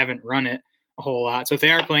just haven't run it a whole lot. So if they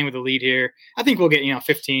are playing with a lead here, I think we'll get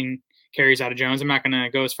 15 carries out of Jones. I'm not going to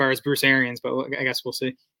go as far as Bruce Arians, but I guess we'll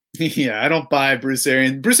see. Yeah, I don't buy Bruce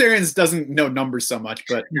Arians. Bruce Arians doesn't know numbers so much,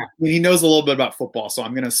 but he knows a little bit about football, so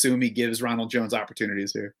I'm going to assume he gives Ronald Jones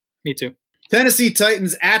opportunities here. Me too. Tennessee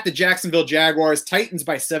Titans at the Jacksonville Jaguars. Titans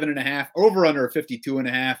by 7.5, over under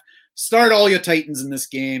 52.5. Start all your Titans in this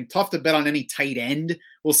game. Tough to bet on any tight end.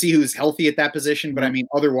 We'll see who's healthy at that position, but I mean,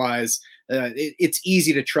 otherwise, it's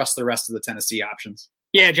easy to trust the rest of the Tennessee options.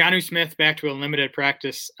 Yeah, Jonnu Smith back to a limited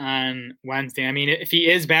practice on Wednesday. I mean, if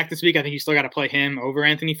he is back this week, I think you still got to play him over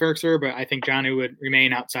Anthony Firkser, but I think Jonnu would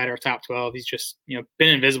remain outside our top 12. He's just, been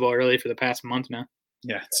invisible really for the past month now.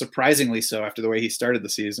 Yeah, surprisingly so after the way he started the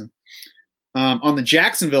season. On the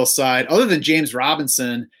Jacksonville side, other than James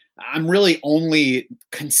Robinson, I'm really only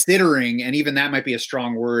considering, and even that might be a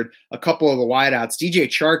strong word, a couple of the wideouts. DJ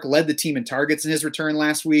Chark led the team in targets in his return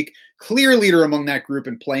last week. Clear leader among that group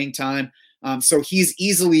in playing time. So he's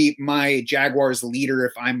easily my Jaguars leader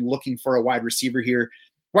if I'm looking for a wide receiver here.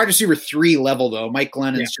 Wide receiver 3 level, though. Mike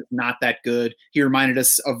Glennon's just not that good. He reminded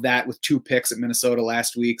us of that with 2 picks at Minnesota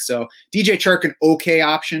last week. So DJ Chark, an okay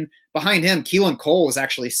option. Behind him, Keelan Cole was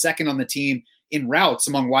actually second on the team in routes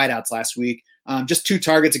among wideouts last week. Just 2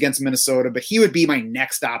 targets against Minnesota, but he would be my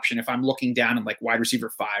next option if I'm looking down in wide receiver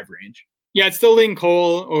 5 range. Yeah, it's still leading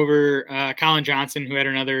Cole over Colin Johnson, who had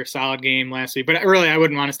another solid game last week. But really, I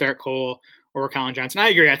wouldn't want to start Cole or Colin Johnson. I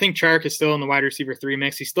agree. I think Chark is still in the wide receiver 3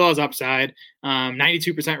 mix. He still has upside.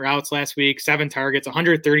 92% routes last week, 7 targets,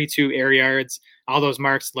 132 air yards. All those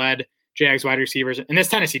marks led Jags wide receivers. And this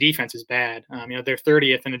Tennessee defense is bad. They're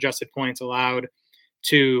 30th in adjusted points allowed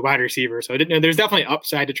to wide receivers. So there's definitely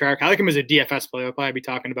upside to Chark. I like him as a DFS play. I'll probably be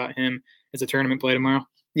talking about him as a tournament play tomorrow.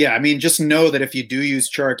 Yeah, I mean, just know that if you do use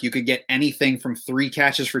Chark, you could get anything from 3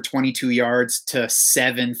 catches for 22 yards to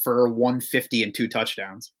 7 for 150 and 2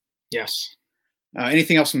 touchdowns. Yes.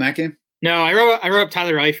 Anything else from that game? No, I wrote up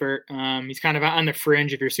Tyler Eifert. He's kind of on the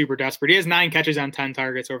fringe if you're super desperate. He has 9 catches on 10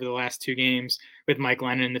 targets over the last 2 games with Mike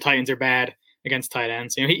Lennon. The Titans are bad against tight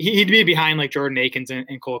ends. You know, he'd be behind like Jordan Akins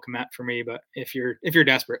and Cole Kmet for me. But if you're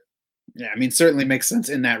desperate, yeah, I mean, certainly makes sense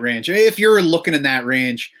in that range. If you're looking in that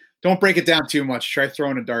range, don't break it down too much. Try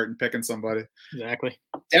throwing a dart and picking somebody. Exactly.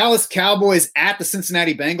 Dallas Cowboys at the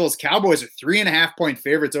Cincinnati Bengals. Cowboys are 3.5-point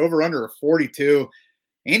favorites, over under a 42.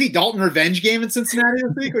 Andy Dalton revenge game in Cincinnati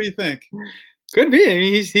this week? What do you think? Could be. I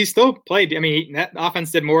mean, he's still played. I mean, that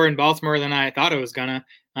offense did more in Baltimore than I thought it was gonna.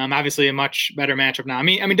 Obviously, a much better matchup now. I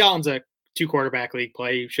mean, Dalton's a 2-quarterback league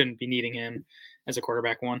play. You shouldn't be needing him as a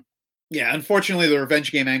quarterback 1. Yeah, unfortunately, the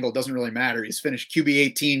revenge game angle doesn't really matter. He's finished QB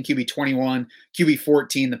 18, QB 21, QB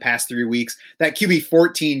 14 the past 3 weeks. That QB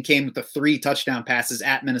 14 came with the 3 touchdown passes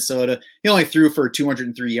at Minnesota. He only threw for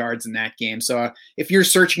 203 yards in that game. So if you're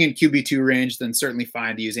searching in QB2 range, then certainly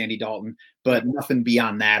fine to use Andy Dalton, but nothing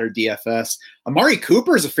beyond that or DFS. Amari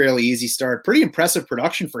Cooper is a fairly easy start. Pretty impressive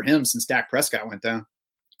production for him since Dak Prescott went down.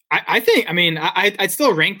 I think, I'd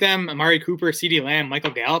still rank them, Amari Cooper, CeeDee Lamb,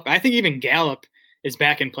 Michael Gallup. I think even Gallup is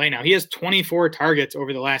back in play now. He has 24 targets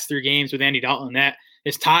over the last 3 games with Andy Dalton. That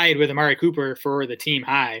is tied with Amari Cooper for the team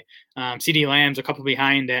high. CeeDee Lamb's a couple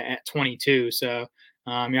behind at 22. So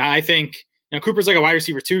I think Cooper's like a wide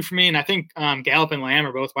receiver 2 for me, and I think Gallup and Lamb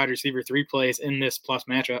are both wide receiver 3 plays in this plus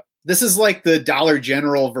matchup. This is like the Dollar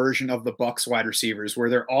General version of the Bucs wide receivers, where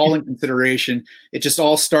they're all in consideration. It just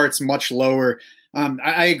all starts much lower.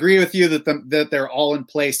 I agree with you that they're all in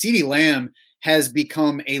play. CeeDee Lamb has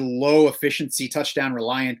become a low efficiency touchdown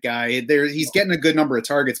reliant guy. He's getting a good number of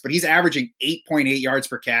targets, but he's averaging 8.8 yards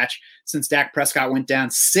per catch since Dak Prescott went down,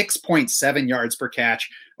 6.7 yards per catch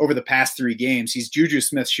over the past 3 games. He's Juju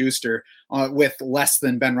Smith-Schuster with less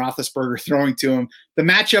than Ben Roethlisberger throwing to him. The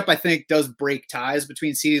matchup, I think, does break ties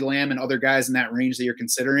between CeeDee Lamb and other guys in that range that you're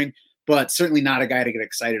considering, but certainly not a guy to get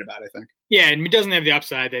excited about, I think. Yeah, and he doesn't have the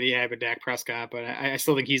upside that he had with Dak Prescott, but I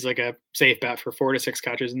still think he's like a safe bet for 4 to 6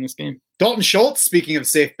 catches in this game. Dalton Schultz, speaking of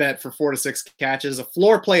safe bet for 4 to 6 catches, a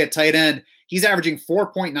floor play at tight end. He's averaging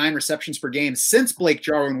 4.9 receptions per game since Blake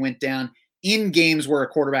Jarwin went down in games where a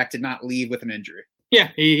quarterback did not leave with an injury.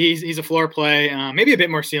 Yeah, he's a floor play. Maybe a bit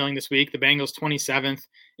more ceiling this week. The Bengals 27th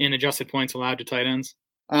in adjusted points allowed to tight ends.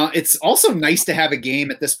 It's also nice to have a game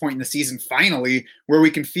at this point in the season, finally, where we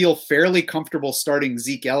can feel fairly comfortable starting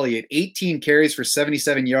Zeke Elliott. 18 carries for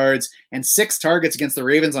 77 yards and 6 targets against the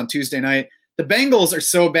Ravens on Tuesday night. The Bengals are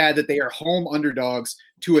so bad that they are home underdogs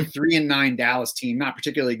to a 3-9 Dallas team, not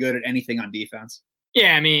particularly good at anything on defense.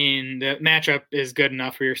 Yeah, I mean, the matchup is good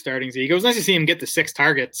enough for your starting Zeke. It was nice to see him get the 6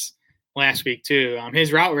 targets last week, too.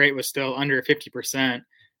 His route rate was still under 50%.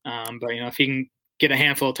 But, if he can get a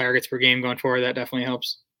handful of targets per game going forward, that definitely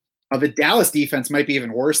helps. The Dallas defense might be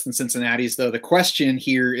even worse than Cincinnati's, though. The question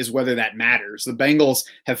here is whether that matters. The Bengals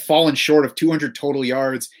have fallen short of 200 total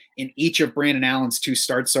yards in each of Brandon Allen's 2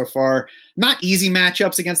 starts so far. Not easy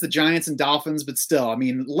matchups against the Giants and Dolphins, but still,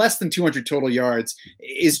 less than 200 total yards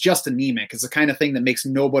is just anemic. It's the kind of thing that makes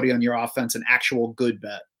nobody on your offense an actual good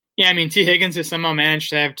bet. Yeah, T. Higgins has somehow managed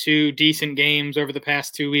to have 2 decent games over the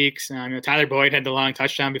past 2 weeks. Tyler Boyd had the long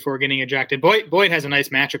touchdown before getting ejected. Boyd has a nice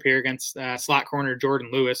matchup here against slot corner Jordan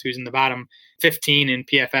Lewis, who's in the bottom 15 in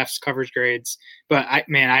PFF's coverage grades. But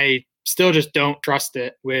I still just don't trust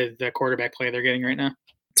it with the quarterback play they're getting right now.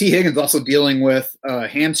 T. Higgins also dealing with a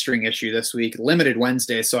hamstring issue this week, limited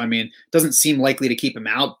Wednesday. So, doesn't seem likely to keep him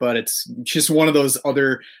out, but it's just one of those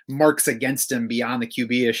other marks against him beyond the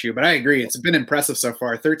QB issue. But I agree. It's been impressive so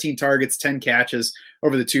far. 13 targets, 10 catches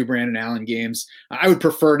over the 2 Brandon Allen games. I would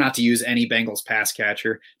prefer not to use any Bengals pass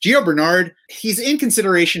catcher. Gio Bernard, he's in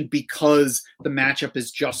consideration because the matchup is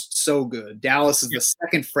just so good. Dallas is the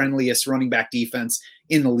second friendliest running back defense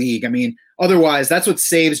in the league. Otherwise, that's what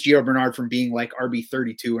saves Gio Bernard from being like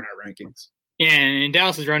RB32 in our rankings. Yeah, and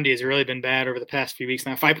Dallas's run D has really been bad over the past few weeks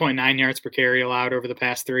now. 5.9 yards per carry allowed over the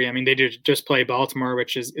past 3. They did just play Baltimore,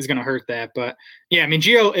 which is going to hurt that. But, yeah,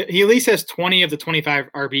 Gio, he at least has 20 of the 25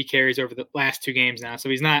 RB carries over the last 2 games now. So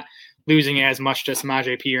he's not losing as much to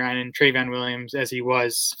Samaje Perine and Trayvon Williams as he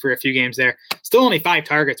was for a few games there. Still only 5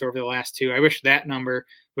 targets over the last 2. I wish that number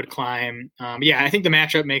would climb. I think the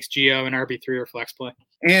matchup makes Gio an RB3 or flex play.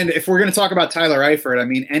 And if we're going to talk about Tyler Eifert,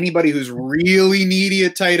 anybody who's really needy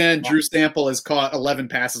at tight end, Drew Sample has caught 11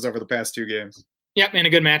 passes over the past 2 games. Yep, and a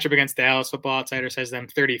good matchup against Dallas. Football Outsiders has them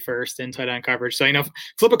 31st in tight end coverage. So,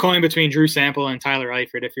 flip a coin between Drew Sample and Tyler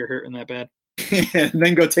Eifert if you're hurting that bad. And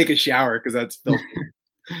then go take a shower because that's filthy.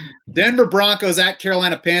 Denver Broncos at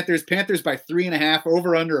Carolina Panthers. Panthers by 3.5,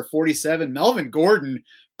 over under a 47. Melvin Gordon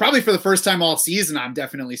probably for the first time all season, I'm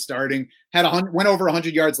definitely starting. Went over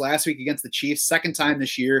 100 yards last week against the Chiefs, second time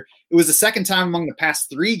this year. It was the second time among the past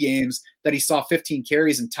 3 games that he saw 15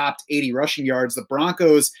 carries and topped 80 rushing yards. The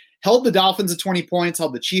Broncos held the Dolphins at 20 points,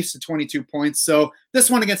 held the Chiefs to 22 points. So this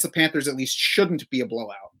one against the Panthers at least shouldn't be a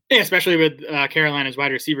blowout. Yeah, especially with Carolina's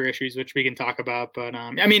wide receiver issues, which we can talk about. But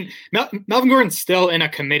Melvin Gordon's still in a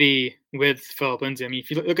committee with Phillip Lindsay. I mean,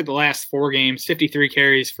 if you look at the last 4 games, 53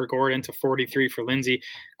 carries for Gordon to 43 for Lindsay.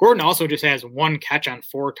 Gordon also just has 1 catch on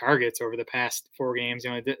 4 targets over the past 4 games.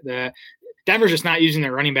 The Denver's just not using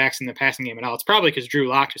their running backs in the passing game at all. It's probably because Drew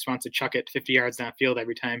Lock just wants to chuck it 50 yards downfield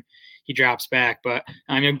every time he drops back. But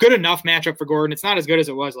good enough matchup for Gordon. It's not as good as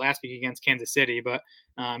it was last week against Kansas City, but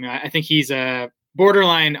I think he's a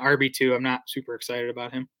borderline RB2. I'm not super excited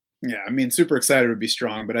about him. Yeah, I mean, super excited would be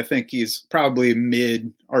strong, but I think he's probably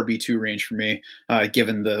mid RB2 range for me,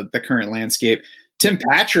 given the current landscape. Tim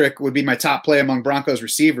Patrick would be my top play among Broncos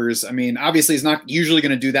receivers. I mean, obviously he's not usually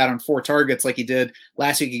going to do that on 4 targets like he did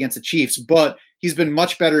last week against the Chiefs, but he's been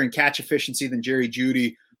much better in catch efficiency than Jerry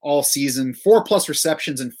Jeudy all season. 4+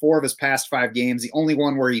 receptions in 4 of his past 5 games. The only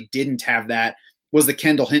one where he didn't have that was the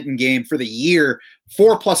Kendall Hinton game. For the year,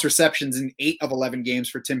 4+ receptions in 8 of 11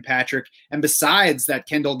 games for Tim Patrick. And besides that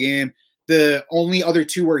Kendall game, the only other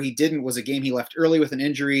 2 where he didn't was a game he left early with an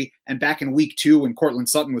injury and back in week 2 when Cortland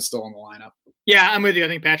Sutton was still in the lineup. Yeah, I'm with you. I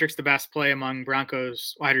think Patrick's the best play among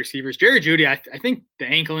Broncos wide receivers. Jerry Jeudy, I think the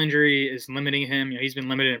ankle injury is limiting him. He's been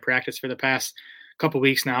limited in practice for the past couple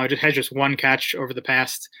weeks now. It has just 1 catch over the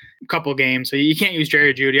past couple games. So you can't use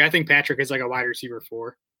Jerry Jeudy. I think Patrick is like a wide receiver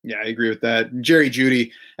 4. Yeah, I agree with that. Jerry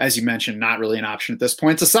Jeudy, as you mentioned, not really an option at this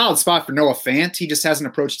point. It's a solid spot for Noah Fant. He just hasn't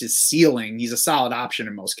approached his ceiling. He's a solid option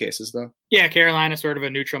in most cases, though. Yeah, Carolina sort of a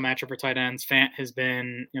neutral matchup for tight ends. Fant has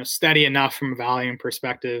been steady enough from a volume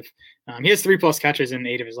perspective. He has 3+ catches in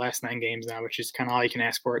 8 of his last 9 games now, which is kind of all you can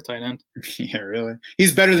ask for at tight end. Yeah, really.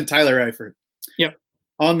 He's better than Tyler Eifert. Yep.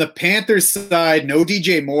 On the Panthers side, no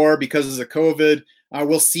DJ Moore because of COVID.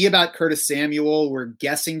 We'll see about Curtis Samuel. We're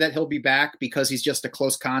guessing that he'll be back because he's just a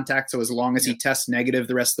close contact. So as long as he tests negative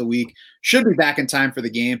the rest of the week, should be back in time for the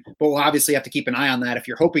game. But we'll obviously have to keep an eye on that if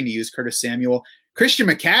you're hoping to use Curtis Samuel. Christian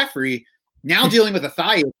McCaffrey, now dealing with a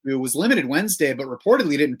thigh issue, was limited Wednesday, but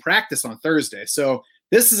reportedly didn't practice on Thursday. So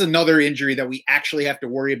this is another injury that we actually have to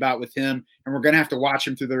worry about with him. And we're going to have to watch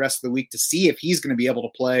him through the rest of the week to see if he's going to be able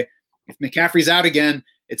to play. If McCaffrey's out again,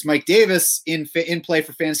 it's Mike Davis in play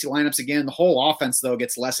for fantasy lineups again. The whole offense, though,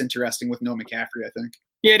 gets less interesting with no McCaffrey, I think.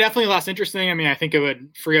 Yeah, definitely less interesting. I mean, I think it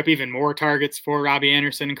would free up even more targets for Robbie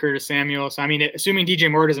Anderson and Curtis Samuel. So, I mean, assuming DJ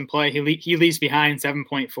Moore doesn't play, he leaves behind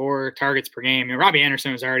 7.4 targets per game. Robbie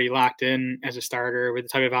Anderson was already locked in as a starter with the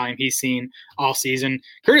type of volume he's seen all season.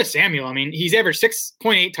 Curtis Samuel, I mean, he's averaged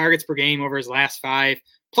 6.8 targets per game over his last 5,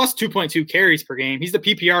 plus 2.2 carries per game. He's the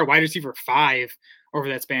PPR wide receiver 5 over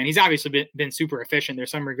that span. He's obviously been super efficient.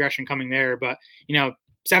 There's some regression coming there, but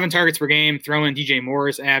 7 targets per game, throw in DJ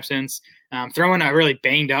Moore's absence, throw in a really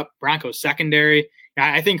banged up Broncos secondary.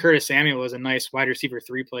 I think Curtis Samuel is a nice wide receiver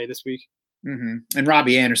 3 play this week. Mm-hmm. And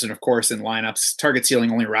Robbie Anderson, of course, in lineups. Target ceiling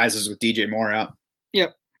only rises with DJ Moore out.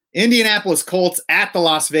 Yep. Indianapolis Colts at the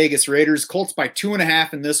Las Vegas Raiders. Colts by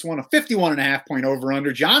 2.5 in this one, a 51.5 point over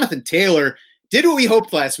under. Jonathan Taylor did what we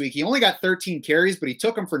hoped last week. He only got 13 carries, but he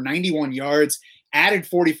took them for 91 yards. Added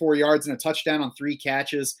 44 yards and a touchdown on 3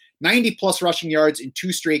 catches, 90+ rushing yards in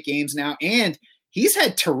 2 straight games now. And he's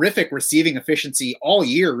had terrific receiving efficiency all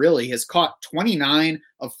year, really. Has caught 29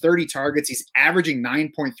 of 30 targets. He's averaging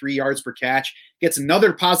 9.3 yards per catch. Gets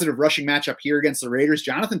another positive rushing matchup here against the Raiders.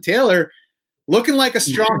 Jonathan Taylor looking like a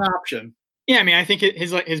strong option. Yeah, I mean, I think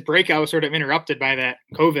his breakout was sort of interrupted by that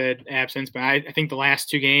COVID absence, but I think the last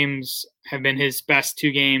 2 games have been his best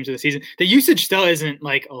 2 games of the season. The usage still isn't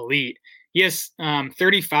like elite. He has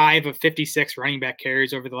 35 of 56 running back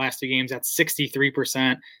carries over the last 2 games. That's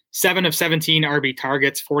 63%. 7 of 17 RB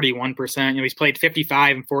targets, 41%. He's played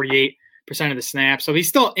 55 and 48% of the snaps. So he's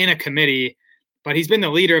still in a committee, but he's been the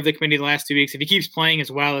leader of the committee the last 2 weeks. If he keeps playing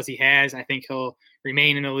as well as he has, I think he'll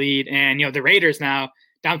remain in the lead. And, the Raiders now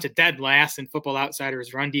down to dead last in Football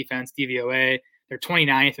Outsiders run defense, DVOA. They're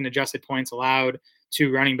 29th in adjusted points allowed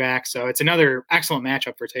to running back. So it's another excellent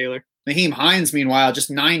matchup for Taylor. Nyheim Hines, meanwhile, just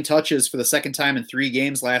 9 touches for the second time in 3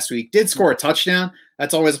 games last week. Did score a touchdown.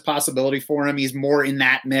 That's always a possibility for him. He's more in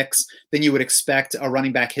that mix than you would expect a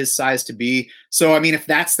running back his size to be. So, I mean, if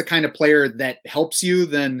that's the kind of player that helps you,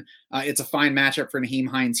 then it's a fine matchup for Nyheim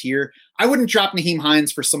Hines here. I wouldn't drop Nyheim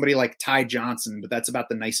Hines for somebody like Ty Johnson, but that's about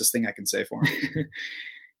the nicest thing I can say for him.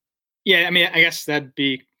 Yeah, I mean, I guess that'd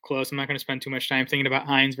be close. I'm not going to spend too much time thinking about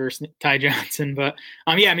Hines versus Ty Johnson, but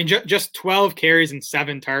just 12 carries and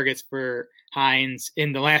 7 targets for Hines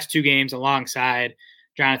in the last 2 games alongside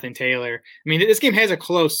Jonathan Taylor. I mean, this game has a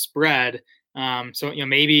close spread. So,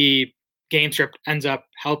 maybe game script ends up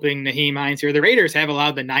helping Nyheim Hines here. The Raiders have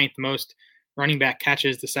allowed the 9th most running back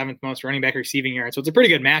catches, the 7th most running back receiving yards. So it's a pretty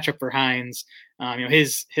good matchup for Hines.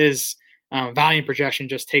 His volume projection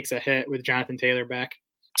just takes a hit with Jonathan Taylor back.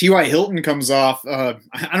 T.Y. Hilton comes off, I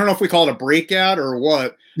don't know if we call it a breakout or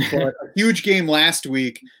what, but a huge game last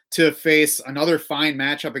week to face another fine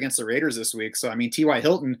matchup against the Raiders this week. So, I mean, T.Y.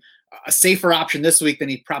 Hilton, a safer option this week than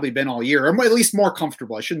he's probably been all year, or at least more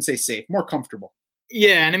comfortable. I shouldn't say safe, more comfortable.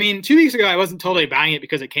 Yeah, and I mean, 2 weeks ago, I wasn't totally buying it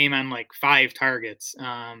because it came on like 5 targets.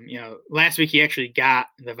 Last week he actually got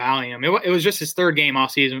the volume. It was just his 3rd game all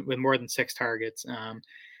season with more than 6 targets.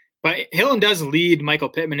 But Hilton does lead Michael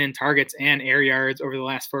Pittman in targets and air yards over the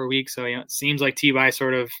last 4 weeks. So, it seems like T.Y.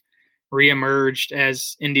 sort of reemerged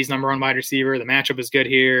as Indy's number 1 wide receiver. The matchup is good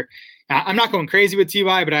here. I'm not going crazy with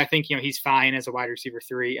T.Y., but I think, he's fine as a wide receiver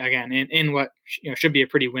 3, again, in what should be a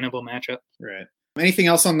pretty winnable matchup. Right. Anything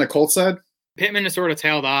else on the Colts side? Pittman is sort of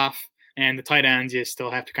tailed off, and the tight ends you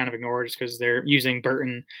still have to kind of ignore just because they're using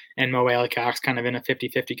Burton and Mo Alley-Cox kind of in a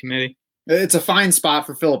 50-50 committee. It's a fine spot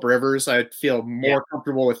for Phillip Rivers. I feel more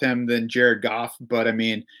comfortable with him than Jared Goff, but I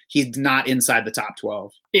mean, he's not inside the top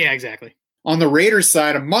 12. Yeah, exactly. On the Raiders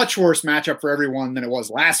side, a much worse matchup for everyone than it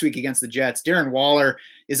was last week against the Jets. Darren Waller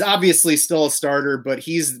is obviously still a starter, but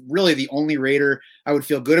he's really the only Raider I would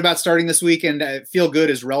feel good about starting this week. And feel good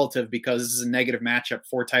is relative because this is a negative matchup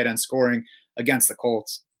for tight end scoring against the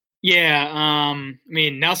Colts. Yeah, I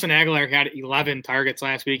mean, Nelson Aguilar had 11 targets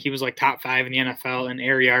last week. He was like top 5 in the NFL in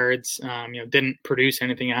air yards. Didn't produce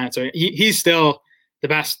anything on it. So he's still the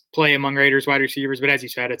best play among Raiders wide receivers. But as you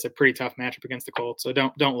said, it's a pretty tough matchup against the Colts. So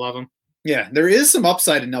don't love him. Yeah, there is some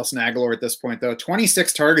upside in Nelson Aguilar at this point, though.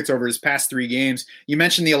 26 targets over his past 3 games. You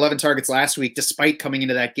mentioned the 11 targets last week, despite coming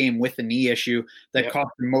into that game with the knee issue that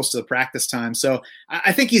cost him most of the practice time. So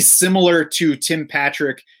I think he's similar to Tim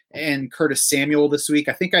Patrick and Curtis Samuel this week.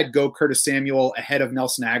 I think I'd go Curtis Samuel ahead of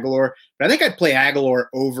Nelson Aguilar, but I think I'd play Aguilar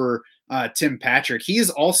over Tim Patrick. He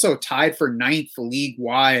is also tied for 9th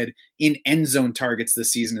league-wide in end zone targets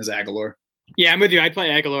this season as Aguilar. Yeah, I'm with you. I'd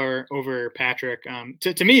play Aguilar over Patrick.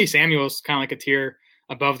 To me, Samuel's kind of like a tier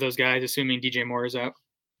above those guys, assuming DJ Moore is out.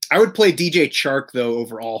 I would play DJ Chark, though,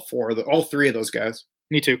 over all 3 of those guys.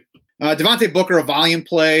 Me too. Devontae Booker, a volume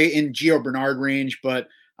play in Gio Bernard range, but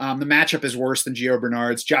the matchup is worse than Gio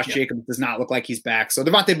Bernard's. Josh Jacobs does not look like he's back. So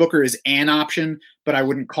Devontae Booker is an option, but I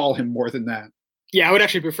wouldn't call him more than that. Yeah, I would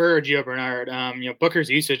actually prefer Gio Bernard. Booker's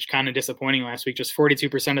usage kind of disappointing last week, just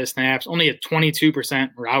 42% of the snaps, only a 22%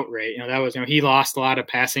 route rate. That was, he lost a lot of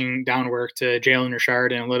passing down work to Jalen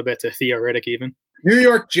Richard and a little bit to Theo Riddick even. New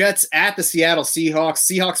York Jets at the Seattle Seahawks.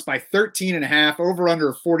 Seahawks by 13.5, over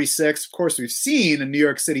under 46. Of course, we've seen a New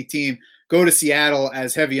York City team go to Seattle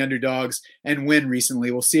as heavy underdogs and win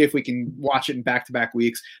recently. We'll see if we can watch it in back-to-back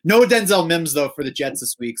weeks. No Denzel Mims, though, for the Jets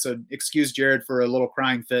this week, so excuse Jared for a little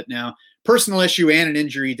crying fit now. Personal issue and an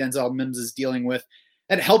injury Denzel Mims is dealing with.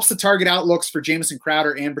 That helps the target outlooks for Jamison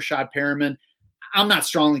Crowder and Brashad Perriman. I'm not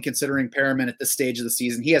strongly considering Perriman at this stage of the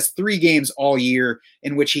season. He has 3 games all year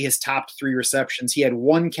in which he has topped 3 receptions. He had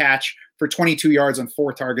 1 catch for 22 yards on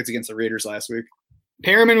 4 targets against the Raiders last week.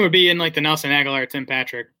 Perriman would be in like the Nelson Aguilar, Tim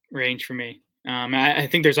Patrick range for me. I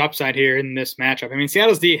think there's upside here in this matchup. I mean,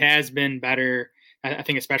 Seattle's D has been better. I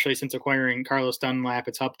think especially since acquiring Carlos Dunlap,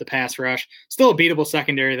 it's helped the pass rush. Still a beatable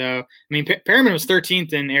secondary, though. I mean, Perriman was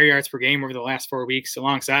 13th in air yards per game over the last 4 weeks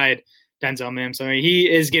alongside Denzel Mims. So he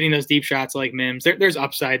is getting those deep shots like Mims. There's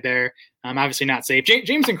upside there. Obviously not safe.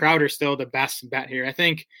 Jamison Crowder is still the best bet here. I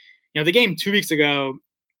think, the game 2 weeks ago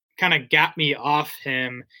kind of got me off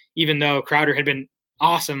him, even though Crowder had been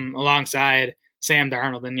awesome alongside Sam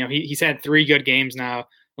Darnold. And, he's had 3 good games now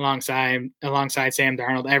alongside Sam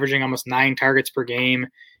Darnold, averaging almost 9 targets per game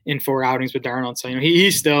in 4 outings with Darnold. So,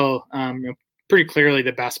 he's still pretty clearly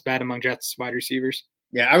the best bet among Jets wide receivers.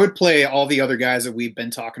 Yeah, I would play all the other guys that we've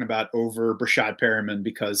been talking about over Brashad Perriman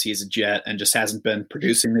because he's a Jet and just hasn't been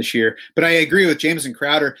producing this year. But I agree with Jamison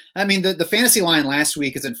Crowder. I mean, the fantasy line last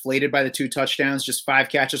week is inflated by the 2 touchdowns, just 5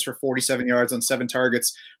 catches for 47 yards on 7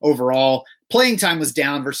 targets overall. Playing time was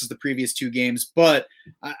down versus the previous 2 games, but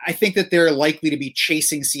I think that they're likely to be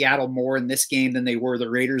chasing Seattle more in this game than they were the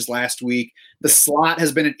Raiders last week. The slot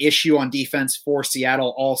has been an issue on defense for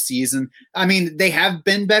Seattle all season. I mean, they have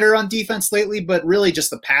been better on defense lately, but really just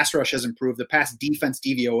the pass rush has improved. The pass defense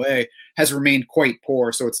DVOA has remained quite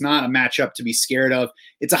poor, so it's not a matchup to be scared of.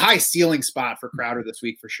 It's a high ceiling spot for Crowder this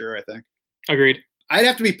week for sure, I think. Agreed. I'd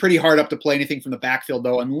have to be pretty hard up to play anything from the backfield,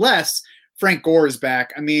 though, unless Frank Gore is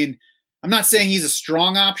back. I mean, I'm not saying he's a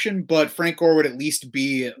strong option, but Frank Gore would at least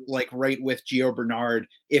be like right with Gio Bernard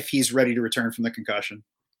if he's ready to return from the concussion.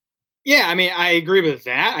 Yeah, I mean, I agree with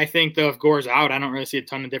that. I think, though, if Gore's out, I don't really see a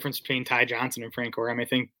ton of difference between Ty Johnson and Frank Gore. I mean, I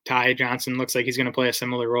think Ty Johnson looks like he's going to play a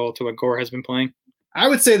similar role to what Gore has been playing. I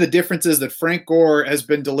would say the difference is that Frank Gore has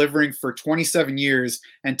been delivering for 27 years,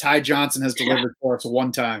 and Ty Johnson has delivered for us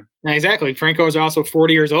one time. Yeah, exactly. Frank Gore is also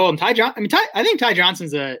 40 years old, and I think Ty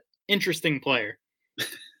Johnson's an interesting player.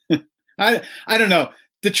 I don't know.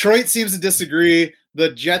 Detroit seems to disagree.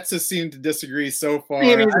 The Jets have seemed to disagree so far.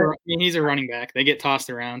 He's a running back. They get tossed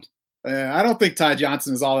around. I don't think Ty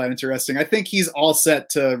Johnson is all that interesting. I think he's all set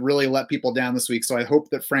to really let people down this week. So I hope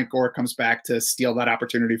that Frank Gore comes back to steal that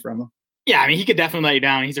opportunity from him. Yeah, I mean, he could definitely let you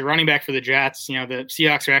down. He's a running back for the Jets. You know, the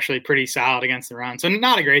Seahawks are actually pretty solid against the run. So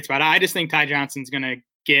not a great spot. I just think Ty Johnson's going to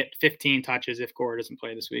get 15 touches if Gore doesn't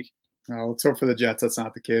play this week. Oh, let's hope for the Jets that's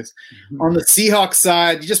not the case. Mm-hmm. On the Seahawks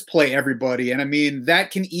side, you just play everybody. And I mean, that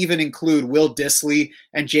can even include Will Dissly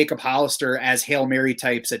and Jacob Hollister as Hail Mary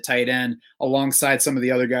types at tight end, alongside some of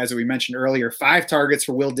the other guys that we mentioned earlier. 5 targets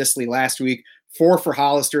for Will Dissly last week, 4 for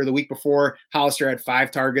Hollister. The week before, Hollister had 5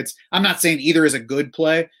 targets. I'm not saying either is a good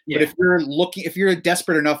play, but if you're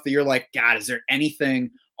desperate enough that you're like, God, is there anything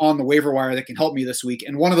on the waiver wire that can help me this week?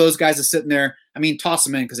 And one of those guys is sitting there. I mean, toss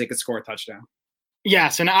them in because they could score a touchdown.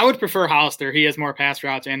 Yes, and I would prefer Hollister. He has more pass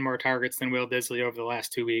routes and more targets than Will Dissly over the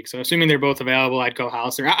last 2 weeks. So assuming they're both available, I'd go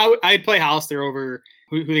Hollister. I'd play Hollister over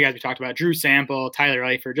who the guys we talked about, Drew Sample, Tyler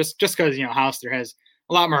Eifert, just because, you know, Hollister has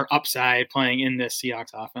a lot more upside playing in this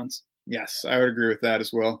Seahawks offense. Yes, I would agree with that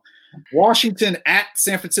as well. Washington at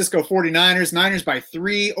San Francisco 49ers. Niners by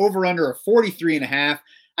 3, over under a 43.5.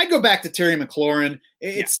 I'd go back to Terry McLaurin.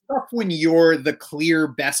 It's tough when you're the clear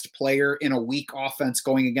best player in a weak offense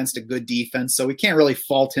going against a good defense. So we can't really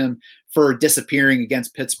fault him for disappearing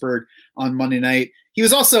against Pittsburgh on Monday night.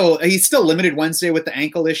 He's still limited Wednesday with the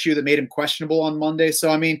ankle issue that made him questionable on Monday. So,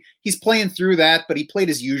 I mean, he's playing through that, but he played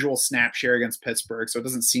his usual snap share against Pittsburgh. So it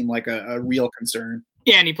doesn't seem like a real concern.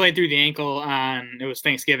 Yeah, and he played through the ankle on, it was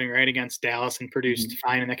Thanksgiving, right, against Dallas and produced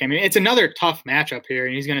fine in that game. It's another tough matchup here,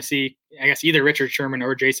 and he's going to see, I guess, either Richard Sherman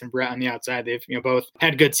or Jason Brett on the outside. They've, you know, both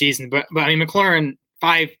had good seasons. But I mean, McLaurin,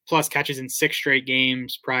 5+ catches in 6 straight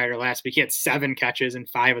games prior to last week. He had 7 catches in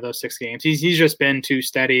 5 of those 6 games. He's just been too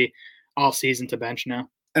steady all season to bench now.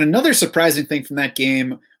 And another surprising thing from that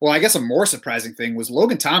game, well, I guess a more surprising thing, was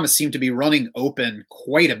Logan Thomas seemed to be running open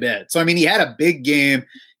quite a bit. So, I mean, he had a big game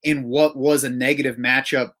in what was a negative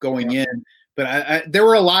matchup going in. But there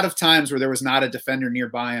were a lot of times where there was not a defender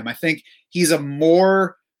nearby him. I think he's a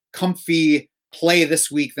more comfy play this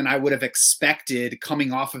week than I would have expected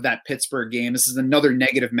coming off of that Pittsburgh game. This is another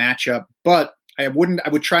negative matchup, but I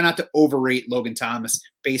would try not to overrate Logan Thomas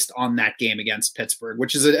based on that game against Pittsburgh,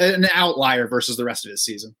 which is an outlier versus the rest of his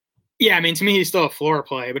season. Yeah, I mean, to me, he's still a floor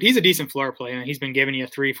play, but he's a decent floor play. And he's been giving you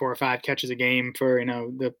 3, 4, 5 catches a game for, you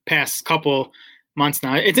know, the past couple months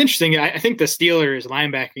now. It's interesting. I think the Steelers'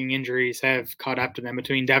 linebacking injuries have caught up to them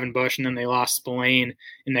between Devin Bush and then they lost Spillane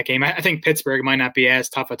in that game. I think Pittsburgh might not be as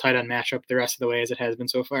tough a tight end matchup the rest of the way as it has been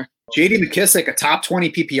so far. J.D. McKissic, a top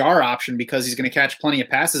 20 PPR option because he's going to catch plenty of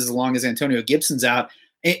passes as long as Antonio Gibson's out.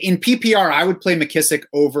 In PPR, I would play McKissic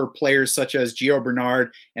over players such as Gio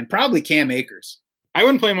Bernard and probably Cam Akers. I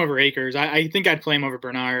wouldn't play him over Akers. I think I'd play him over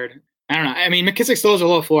Bernard. I don't know. I mean, McKissic still has a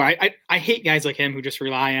low floor. I hate guys like him who just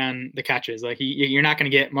rely on the catches. Like you're not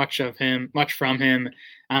going to get much from him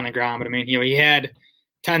on the ground. But I mean, you know, he had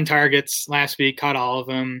 10 targets last week, caught all of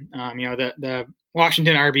them. You know, the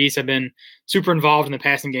Washington RBs have been super involved in the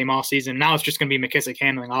passing game all season. Now it's just going to be McKissic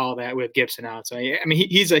handling all of that with Gibson out. So I mean,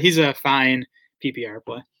 he's a fine PPR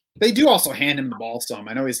play. They do also hand him the ball some.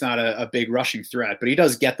 I know he's not a big rushing threat, but he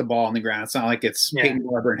does get the ball on the ground. It's not like it's Peyton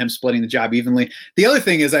Barber and him splitting the job evenly. The other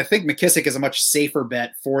thing is I think McKissic is a much safer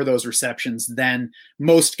bet for those receptions than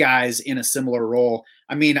most guys in a similar role.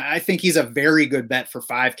 I mean, I think he's a very good bet for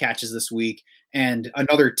 5 catches this week, and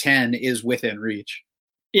another 10 is within reach.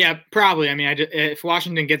 Yeah, probably. I mean, if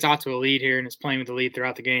Washington gets out to a lead here and is playing with the lead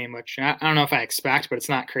throughout the game, which I don't know if I expect, but it's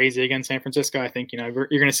not crazy against San Francisco. I think, you know, you're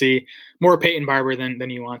going to see more Peyton Barber than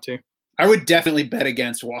you want to. I would definitely bet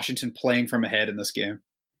against Washington playing from ahead in this game.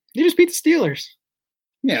 They just beat the Steelers.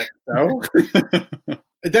 Yeah, so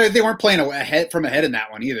they weren't playing from ahead in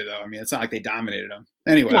that one either, though. I mean, it's not like they dominated them.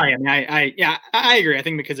 Anyway, no, I mean, I agree. I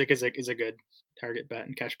think McKissic is a good target bet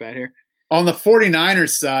and catch bet here. On the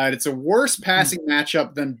 49ers side, it's a worse passing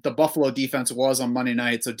matchup than the Buffalo defense was on Monday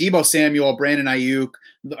night. So Deebo Samuel, Brandon Ayuk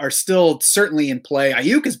are still certainly in play.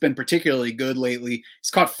 Ayuk has been particularly good lately.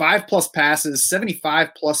 He's caught 5+ passes,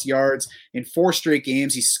 75+ yards in 4 straight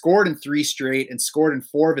games. He scored in 3 straight and scored in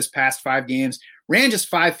 4 of his past 5 games. ran just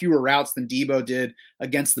 5 fewer routes than Debo did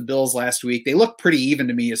against the Bills last week. They look pretty even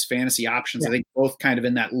to me as fantasy options. I think both kind of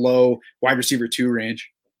in that low wide receiver 2 range.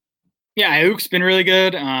 Yeah, Ayuk's been really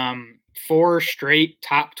good. 4 straight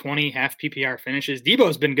top 20 half PPR finishes.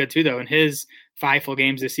 Debo's been good too, though. In his 5 full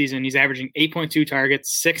games this season, he's averaging 8.2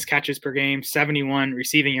 targets, 6 catches per game, 71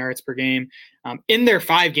 receiving yards per game. In their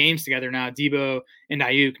 5 games together now, Debo and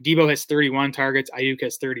Ayuk, Debo has 31 targets, Ayuk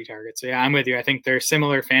has 30 targets. So yeah, I'm with you. I think they're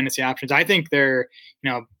similar fantasy options. I think they're,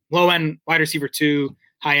 low end wide receiver 2,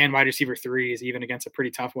 high end wide receiver 3 is even against a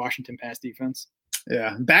pretty tough Washington pass defense.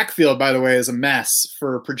 Yeah. Backfield, by the way, is a mess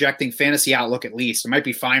for projecting fantasy outlook at least. It might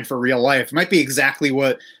be fine for real life. It might be exactly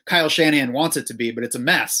what Kyle Shanahan wants it to be, but it's a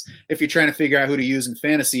mess if you're trying to figure out who to use in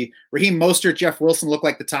fantasy. Raheem Mostert, Jeff Wilson look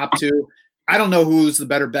like the top 2. I don't know who's the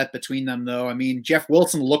better bet between them, though. I mean, Jeff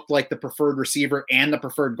Wilson looked like the preferred receiver and the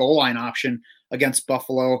preferred goal line option against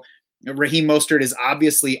Buffalo. Raheem Mostert is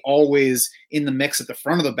obviously always in the mix at the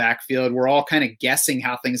front of the backfield. We're all kind of guessing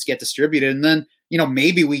how things get distributed. And then,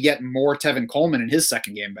 maybe we get more Tevin Coleman in his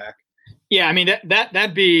second game back. Yeah, I mean,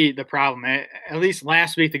 that'd be the problem. At least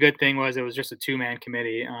last week, the good thing was it was just a 2-man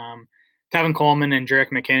committee. Tevin Coleman and Jerick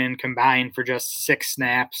McKinnon combined for just 6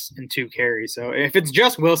 snaps and 2 carries. So if it's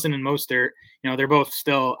just Wilson and Mostert, they're both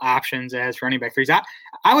still options as running back 3s.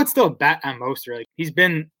 I would still bet on Mostert. Like, he's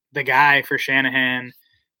been the guy for Shanahan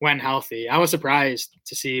when healthy. I was surprised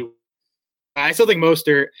to see. I still think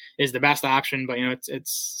Mostert is the best option, but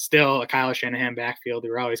it's still a Kyle Shanahan backfield.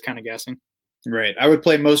 We're always kind of guessing. Right. I would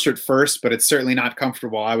play Mostert first, but it's certainly not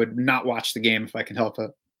comfortable. I would not watch the game if I can help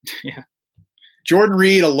it. Yeah. Jordan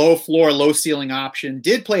Reed, a low floor, low ceiling option,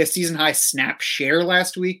 did play a season high snap share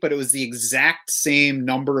last week, but it was the exact same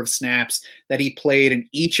number of snaps that he played in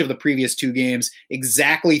each of the previous 2 games.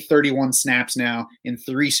 Exactly 31 snaps now in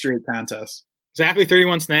 3 straight contests. Exactly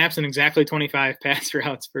 31 snaps and exactly 25 pass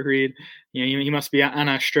routes for Reed. He must be on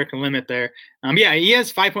a strict limit there. Yeah, he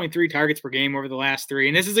has 5.3 targets per game over the last 3,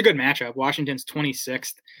 and this is a good matchup. Washington's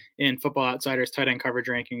 26th in Football Outsiders tight end coverage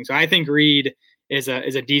ranking, so I think Reed is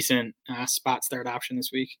a decent spot start option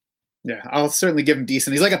this week. Yeah, I'll certainly give him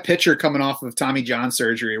decent. He's like a pitcher coming off of Tommy John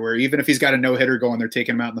surgery, where even if he's got a no-hitter going, they're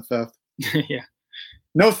taking him out in the 5th. Yeah.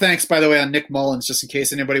 No thanks, by the way, on Nick Mullins, just in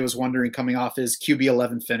case anybody was wondering, coming off his QB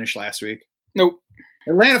 11 finish last week. Nope.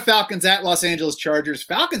 Atlanta Falcons at Los Angeles Chargers.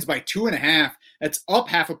 Falcons by 2.5. That's up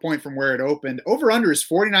 0.5 point from where it opened. Over-under is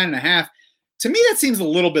 49.5. To me, that seems a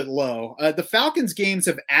little bit low. The Falcons games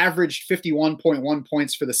have averaged 51.1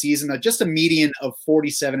 points for the season, just a median of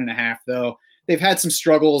 47.5, though. They've had some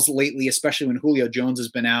struggles lately, especially when Julio Jones has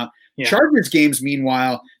been out. Yeah. Chargers games,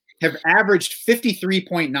 meanwhile, have averaged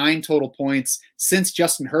 53.9 total points since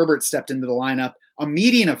Justin Herbert stepped into the lineup, a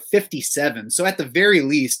median of 57. So at the very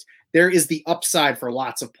least, there is the upside for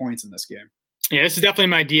lots of points in this game. Yeah, this is definitely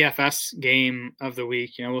my DFS game of the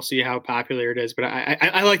week. We'll see how popular it is, but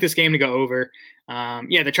I like this game to go over.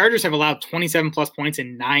 The Chargers have allowed 27 plus points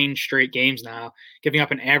in 9 straight games now, giving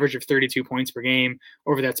up an average of 32 points per game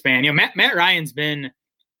over that span. Matt Ryan's been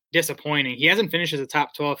disappointing. He hasn't finished as a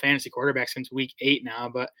top 12 fantasy quarterback since week 8 now,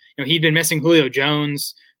 but he'd been missing Julio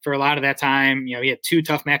Jones for a lot of that time. He had 2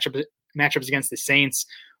 tough matchups against the Saints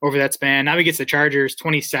over that span. Now he gets the Chargers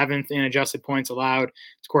 27th in adjusted points allowed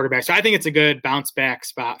to quarterback. So I think it's a good bounce back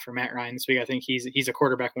spot for Matt Ryan this week. I think he's a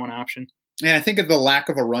quarterback 1 option. And I think the lack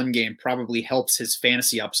of a run game probably helps his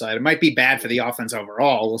fantasy upside. It might be bad for the offense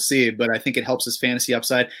overall. We'll see, but I think it helps his fantasy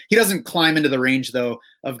upside. He doesn't climb into the range, though,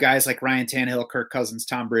 of guys like Ryan Tannehill, Kirk Cousins,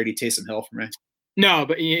 Tom Brady, Taysom Hill for me. No,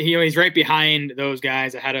 but he's right behind those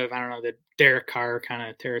guys ahead of, the Derek Carr kind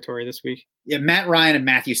of territory this week. Yeah, Matt Ryan and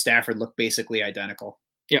Matthew Stafford look basically identical.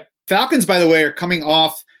 Yep. Falcons, by the way, are coming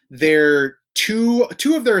off their two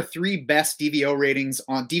of their 3 best DVOA ratings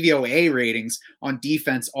on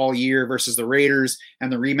defense all year versus the Raiders and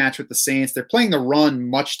the rematch with the Saints. They're playing the run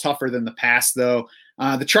much tougher than the pass, though.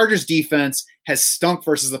 The Chargers defense has stunk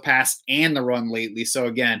versus the pass and the run lately. So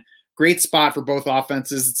again, great spot for both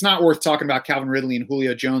offenses. It's not worth talking about Calvin Ridley and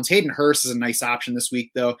Julio Jones. Hayden Hurst is a nice option this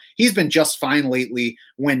week, though. He's been just fine lately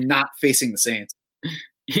when not facing the Saints.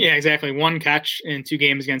 Yeah, exactly. 1 catch in 2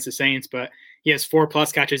 games against the Saints, but he has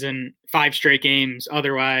 4+ catches in 5 straight games.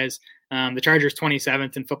 Otherwise, the Chargers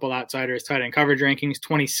 27th in Football Outsiders tight end coverage rankings,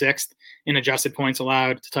 26th in adjusted points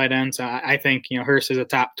allowed to tight ends. So I think Hurst is a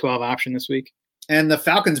top 12 option this week. And the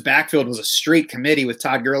Falcons' backfield was a straight committee with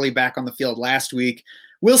Todd Gurley back on the field last week.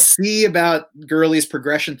 We'll see about Gurley's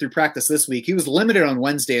progression through practice this week. He was limited on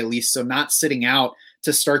Wednesday at least, so not sitting out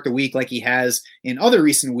to start the week like he has in other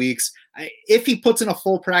recent weeks. If he puts in a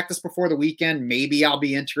full practice before the weekend, maybe I'll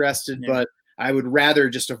be interested, but I would rather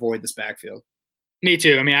just avoid this backfield. Me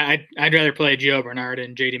too. I mean, I'd rather play Gio Bernard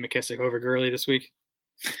and J.D. McKissic over Gurley this week.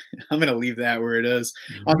 I'm going to leave that where it is.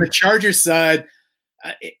 On the Chargers side,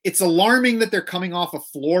 it's alarming that they're coming off a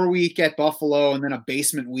floor week at Buffalo and then a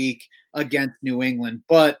basement week against New England.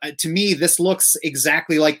 But to me, this looks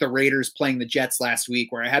exactly like the Raiders playing the Jets last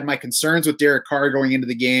week, where I had my concerns with Derek Carr going into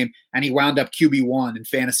the game, and he wound up QB1 in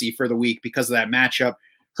fantasy for the week because of that matchup.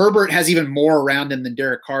 Herbert has even more around him than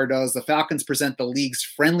Derek Carr does. The Falcons present the league's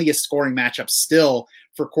friendliest scoring matchup still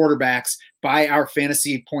for quarterbacks by our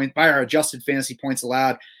adjusted fantasy points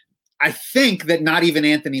allowed. I think that not even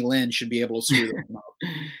Anthony Lynn should be able to screw them up.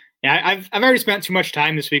 Yeah, I've already spent too much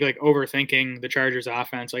time this week like overthinking the Chargers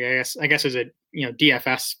offense. Like I guess as a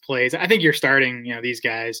DFS plays, I think you're starting these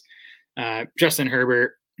guys, Justin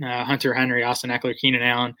Herbert, Hunter Henry, Austin Eckler, Keenan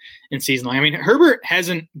Allen in season long. I mean, Herbert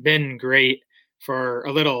hasn't been great for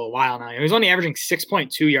a little while now. He was only averaging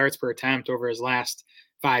 6.2 yards per attempt over his last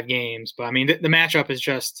 5 games. But I mean, the matchup is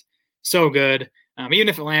just so good. Even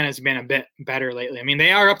if Atlanta's been a bit better lately. I mean,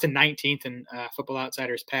 they are up to 19th in Football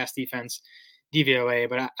Outsiders pass defense DVOA,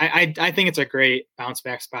 but I think it's a great bounce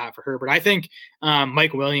back spot for Herbert. I think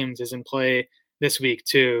Mike Williams is in play this week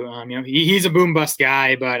too. He's a boom bust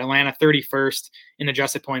guy, but Atlanta 31st in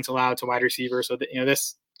adjusted points allowed to wide receiver. So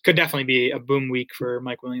this could definitely be a boom week for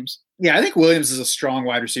Mike Williams. Yeah, I think Williams is a strong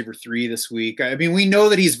wide receiver 3 this week. I mean, we know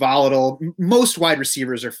that he's volatile. Most wide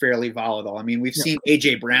receivers are fairly volatile. I mean, we've seen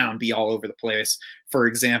A.J. Brown be all over the place, for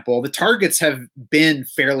example. The targets have been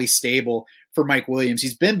fairly stable for Mike Williams.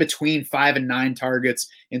 He's been between 5 and 9 targets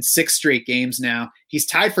in 6 straight games now. He's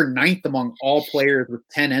tied for 9th among all players with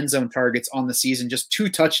 10 end zone targets on the season, just 2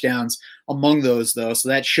 touchdowns among those, though. So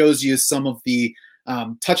that shows you some of the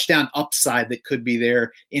touchdown upside that could be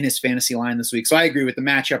there in his fantasy line this week. So I agree with the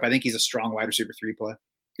matchup. I think he's a strong wide receiver 3 play.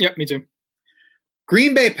 Yep, me too.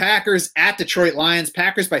 Green Bay Packers at Detroit Lions.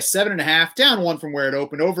 Packers by 7.5, down 1 from where it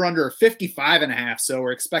opened, over under 55.5. So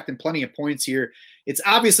we're expecting plenty of points here. It's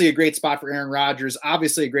obviously a great spot for Aaron Rodgers,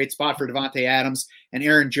 obviously a great spot for Devontae Adams and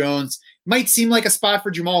Aaron Jones. Might seem like a spot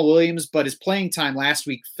for Jamal Williams, but his playing time last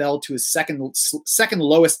week fell to his second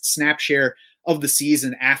lowest snap share of the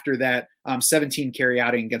season after that 17 carry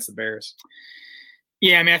outing against the Bears.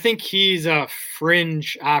 Yeah, I mean, I think he's a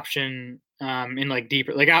fringe option in like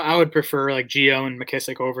deeper. Like I would prefer like Gio and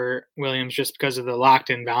McKissic over Williams just because of the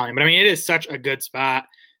locked in volume. But I mean, it is such a good spot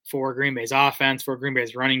for Green Bay's offense, for Green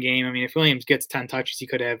Bay's running game. I mean, if Williams gets 10 touches, he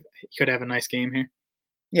could have a nice game here.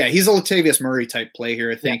 Yeah, he's a Latavius Murray type play here,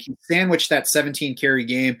 I think. Yeah. He sandwiched that 17 carry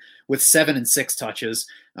game with 7 and 6 touches.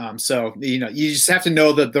 So, you just have to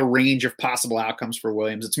know the range of possible outcomes for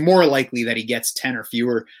Williams. It's more likely that he gets 10 or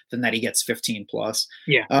fewer than that he gets 15 plus.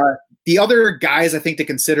 Yeah. The other guys I think to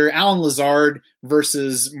consider, Allen Lazard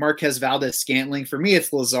versus Marquez Valdes-Scantling. For me,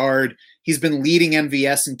 it's Lazard. He's been leading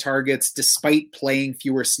MVS in targets despite playing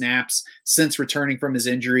fewer snaps since returning from his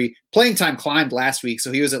injury. Playing time climbed last week,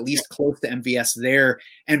 so he was at least close to MVS there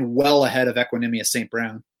and well ahead of Equanimeous St.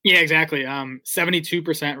 Brown. Yeah, exactly.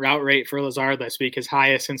 72% route rate for Lazard last week, his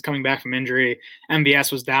highest since coming back from injury.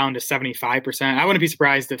 MVS was down to 75%. I wouldn't be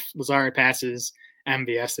surprised if Lazard passes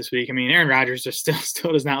MVS this week. I mean, Aaron Rodgers just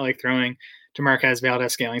still does not like throwing to Marquez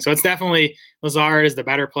Valdes-Scantling. So it's definitely Lazard is the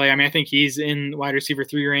better play. I mean, I think he's in wide receiver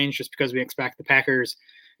 3 range just because we expect the Packers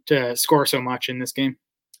to score so much in this game.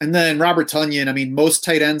 And then Robert Tonyan, I mean, most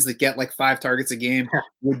tight ends that get like 5 targets a game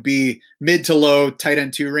would be mid to low tight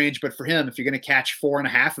end 2 range. But for him, if you're going to catch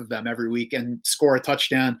 4.5 of them every week and score a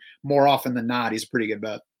touchdown more often than not, he's a pretty good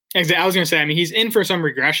bet. Exactly. I was going to say, I mean, he's in for some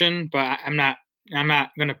regression, but I'm not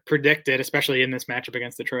going to predict it, especially in this matchup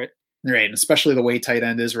against Detroit. Right, and especially the way tight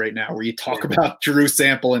end is right now, where you talk about Drew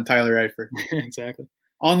Sample and Tyler Eifert. Exactly.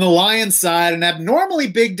 On the Lions side, an abnormally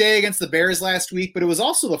big day against the Bears last week, but it was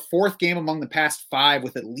also the 4th game among the past 5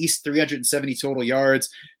 with at least 370 total yards.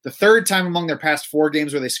 The 3rd time among their past 4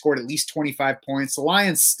 games where they scored at least 25 points. The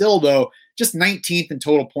Lions still, though, just 19th in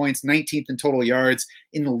total points, 19th in total yards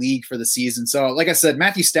in the league for the season. So, like I said,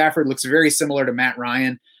 Matthew Stafford looks very similar to Matt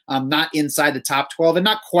Ryan, not inside the top 12 and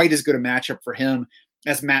not quite as good a matchup for him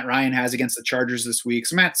as Matt Ryan has against the Chargers this week.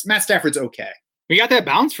 So Matt Stafford's okay. We got that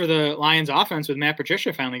bounce for the Lions offense with Matt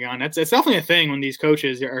Patricia finally gone. That's definitely a thing when these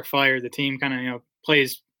coaches are fired. The team kind of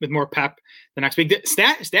plays with more pep the next week.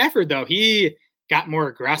 Stafford, though, he got more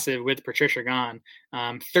aggressive with Patricia gone.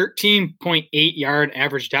 13.8 yard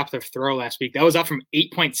average depth of throw last week. That was up from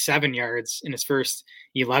 8.7 yards in his first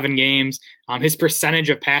 11 games. His percentage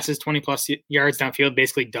of passes 20 plus yards downfield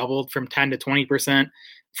basically doubled from 10 to 20%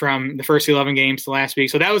 from the first 11 games to last week.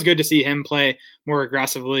 So that was good to see him play more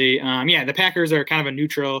aggressively. The Packers are kind of a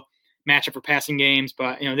neutral matchup for passing games,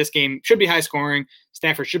 but this game should be high scoring.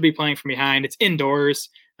 Stafford should be playing from behind. It's indoors.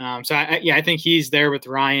 So I think he's there with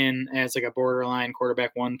Ryan as like a borderline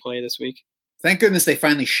quarterback one play this week. Thank goodness they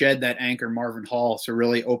finally shed that anchor Marvin Hall to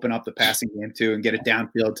really open up the passing game too and get it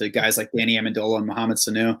downfield to guys like Danny Amendola and Mohamed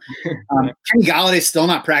Sanu. Kenny Galladay's still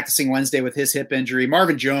not practicing Wednesday with his hip injury.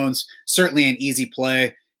 Marvin Jones, certainly an easy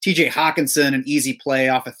play. TJ Hawkinson, an easy play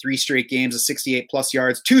off of 3 straight games of 68-plus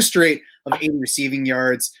yards, 2 straight of 80 receiving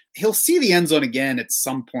yards. He'll see the end zone again at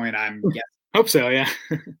some point, I'm guessing. Hope so, yeah.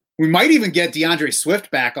 We might even get DeAndre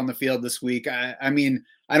Swift back on the field this week. I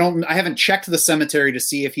haven't checked the cemetery to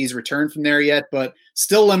see if he's returned from there yet, but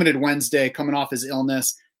still limited Wednesday coming off his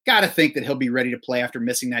illness. Got to think that he'll be ready to play after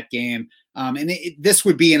missing that game. This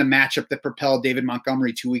would be in a matchup that propelled David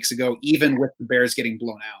Montgomery 2 weeks ago, even with the Bears getting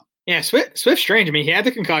blown out. Yeah, Swift's strange. I mean, he had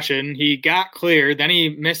the concussion. He got cleared. Then he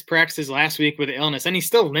missed practices last week with illness. And he's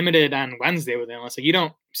still limited on Wednesday with illness. Like, you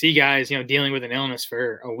don't see guys, dealing with an illness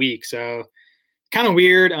for a week. So kind of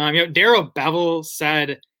weird. Darrell Bevell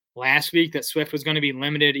said last week that Swift was going to be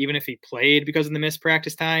limited even if he played because of the missed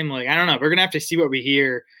practice time. Like, I don't know. We're going to have to see what we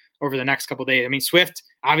hear over the next couple of days. I mean, Swift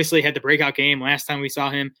obviously had the breakout game last time we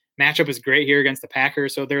saw him. Matchup was great here against the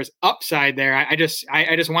Packers. So there's upside there. I just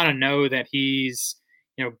want to know that he's,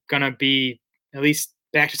 going to be at least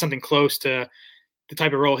back to something close to the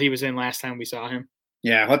type of role he was in last time we saw him.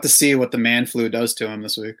 Yeah, we'll have to see what the man flu does to him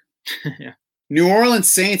this week. Yeah. New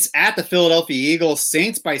Orleans Saints at the Philadelphia Eagles.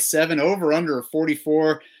 Saints by 7, over under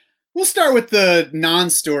 44. We'll start with the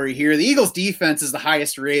non-story here. The Eagles defense is the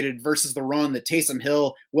highest rated versus the run that Taysom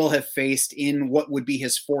Hill will have faced in what would be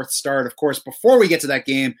his 4th start. Of course, before we get to that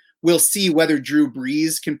game, we'll see whether Drew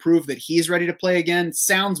Brees can prove that he's ready to play again.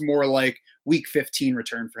 Sounds more like Week 15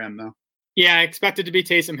 return for him, though. Yeah, I expect it to be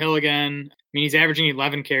Taysom Hill again. I mean, he's averaging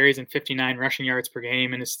 11 carries and 59 rushing yards per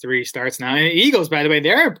game in his 3 starts now. And the Eagles, by the way,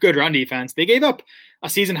 they're a good run defense. They gave up a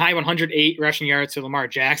season-high 108 rushing yards to Lamar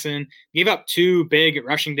Jackson. Gave up 2 big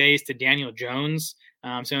rushing days to Daniel Jones.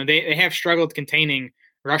 So they have struggled containing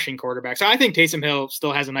rushing quarterbacks. So I think Taysom Hill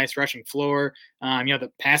still has a nice rushing floor.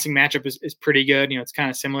 The passing matchup is pretty good. It's kind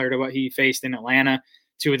of similar to what he faced in Atlanta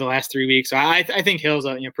 2 of the last 3 weeks. So I think Hill's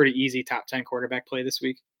a pretty easy top 10 quarterback play this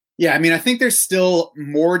week. Yeah, I mean, I think there's still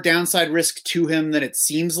more downside risk to him than it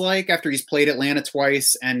seems like after he's played Atlanta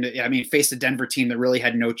twice and, faced a Denver team that really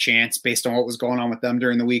had no chance based on what was going on with them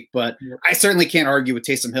during the week. But I certainly can't argue with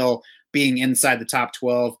Taysom Hill being inside the top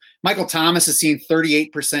 12. Michael Thomas has seen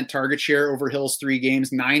 38% target share over Hill's 3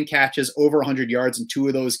 games, 9 catches, over 100 yards in 2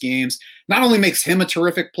 of those games. Not only makes him a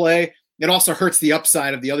terrific play, it also hurts the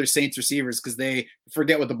upside of the other Saints receivers because they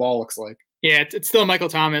forget what the ball looks like. Yeah, it's still Michael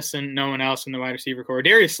Thomas and no one else in the wide receiver core.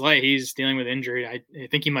 Darius Slay, he's dealing with injury. I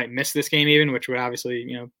think he might miss this game even, which would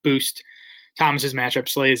obviously, boost Thomas's matchup.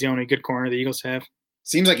 Slay is the only good corner the Eagles have.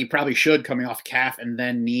 Seems like he probably should, coming off calf and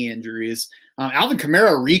then knee injuries. Alvin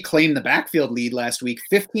Kamara reclaimed the backfield lead last week.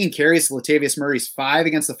 15 carries to Latavius Murray's 5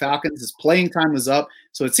 against the Falcons. His playing time was up,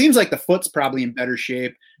 so it seems like the foot's probably in better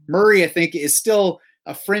shape. Murray, I think, is still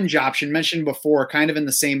a fringe option, mentioned before, kind of in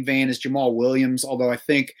the same vein as Jamal Williams, although I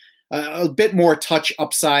think a bit more touch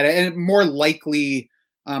upside and more likely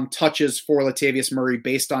touches for Latavius Murray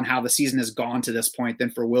based on how the season has gone to this point than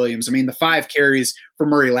for Williams. I mean, the 5 carries for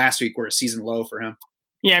Murray last week were a season low for him.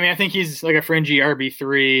 Yeah, I think he's like a fringy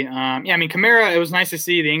RB3. Kamara, it was nice to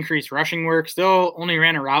see the increased rushing work. Still only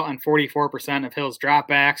ran a route on 44% of Hill's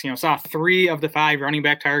dropbacks. Saw 3 of the 5 running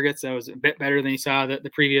back targets. That was a bit better than he saw the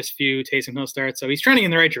previous few Taysom Hill starts. So he's trending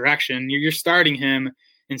in the right direction. You're starting him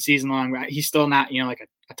in season long. He's still not, like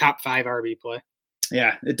a top 5 RB play.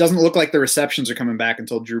 Yeah, it doesn't look like the receptions are coming back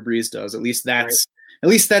until Drew Brees does. At least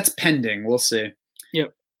that's pending. We'll see.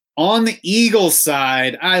 Yep. On the Eagles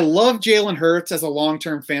side, I love Jalen Hurts as a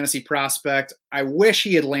long-term fantasy prospect. I wish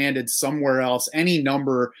he had landed somewhere else, any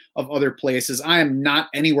number of other places. I am not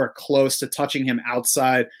anywhere close to touching him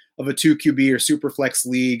outside of a 2 QB or Superflex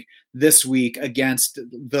league this week against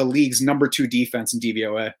the league's number 2 defense in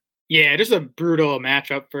DVOA. Yeah, just a brutal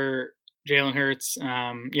matchup for Jalen Hurts.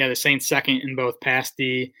 The Saints second in both pass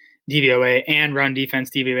D, DVOA, and run defense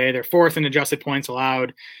DVOA. They're 4th in adjusted points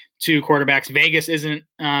allowed to quarterbacks. Vegas isn't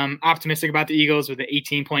optimistic about the Eagles with the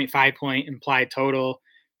 18.5 point implied total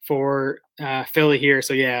for Philly here.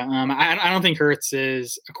 So I don't think Hurts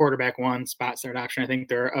is a quarterback 1 spot start option. I think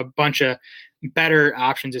there are a bunch of better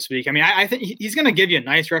options this week. I think he's going to give you a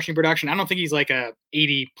nice rushing production. I don't think he's like a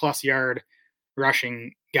 80 plus yard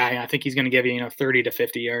rushing guy. I think he's going to give you 30 to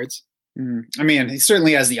 50 yards. He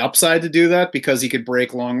certainly has the upside to do that because he could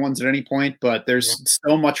break long ones at any point, but there's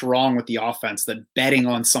so much wrong with the offense that betting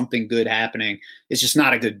on something good happening is just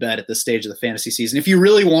not a good bet at this stage of the fantasy season. If you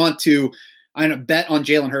really want to bet on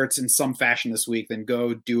Jalen Hurts in some fashion this week, then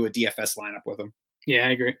go do a DFS lineup with him. Yeah,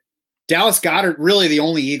 I agree. Dallas Goedert, really the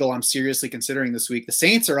only Eagle I'm seriously considering this week. The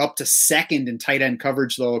Saints are up to second in tight end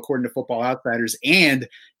coverage, though, according to Football Outsiders. And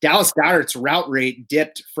Dallas Goedert's route rate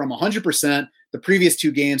dipped from 100% the previous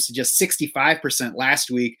 2 games to just 65%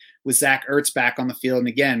 last week with Zach Ertz back on the field. And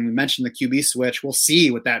again, we mentioned the QB switch. We'll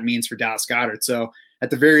see what that means for Dallas Goedert. So at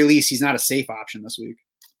the very least, he's not a safe option this week.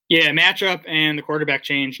 Yeah, matchup and the quarterback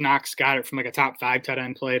change knocks Goedert from like a top 5 tight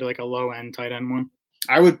end play to like a low end tight end one.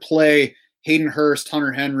 I would play Hayden Hurst,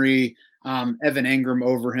 Hunter Henry, Evan Ingram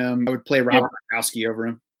over him. I would play Robert Gronkowski over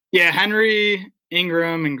him. Yeah, Henry,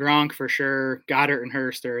 Ingram, and Gronk for sure. Goedert and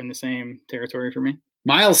Hurst are in the same territory for me.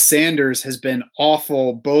 Miles Sanders has been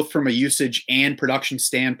awful, both from a usage and production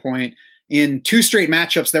standpoint, in 2 straight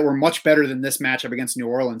matchups that were much better than this matchup against New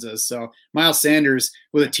Orleans is. So Miles Sanders,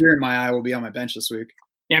 with a tear in my eye, will be on my bench this week.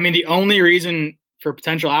 Yeah, I mean, the only reason for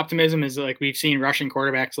potential optimism is like we've seen rushing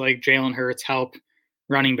quarterbacks like Jalen Hurts help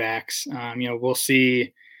running backs. We'll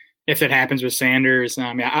see if that happens with Sanders.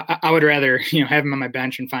 I would rather, have him on my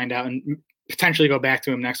bench and find out and potentially go back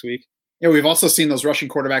to him next week. Yeah, we've also seen those rushing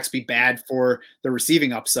quarterbacks be bad for the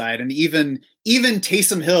receiving upside. And even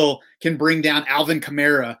Taysom Hill can bring down Alvin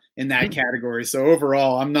Kamara in that category. So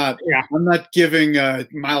overall, I'm not giving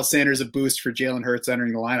Miles Sanders a boost for Jalen Hurts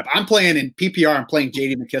entering the lineup. I'm playing in PPR. I'm playing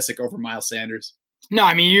J.D. McKissic over Miles Sanders. No,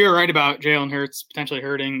 I mean, you're right about Jalen Hurts potentially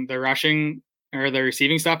hurting the rushing or the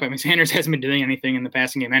receiving stuff. I mean, Sanders hasn't been doing anything in the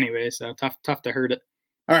passing game anyway, so tough to hurt it.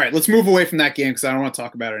 All right, let's move away from that game because I don't want to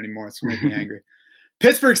talk about it anymore. It's going to make me angry.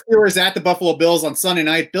 Pittsburgh Steelers at the Buffalo Bills on Sunday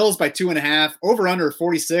night. Bills by 2.5, over under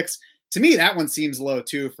 46. To me, that one seems low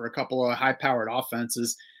too for a couple of high-powered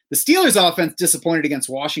offenses. The Steelers offense disappointed against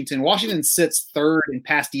Washington. Washington sits 3rd in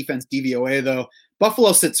pass defense DVOA, though.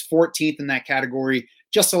 Buffalo sits 14th in that category.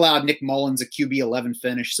 Just allowed Nick Mullins a QB 11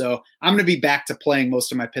 finish. So I'm going to be back to playing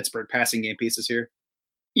most of my Pittsburgh passing game pieces here.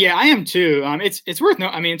 Yeah, I am too. It's worth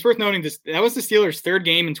noting this. That was the Steelers' 3rd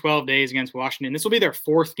game in 12 days against Washington. This will be their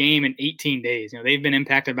 4th game in 18 days. They've been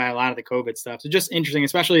impacted by a lot of the COVID stuff. So just interesting,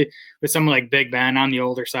 especially with someone like Big Ben on the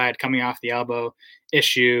older side coming off the elbow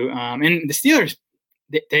issue. And the Steelers,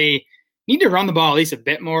 they need to run the ball at least a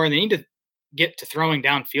bit more. They need to get to throwing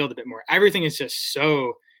downfield a bit more. Everything is just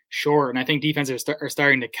so short, and I think defenses are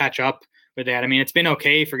starting to catch up with that. I mean, it's been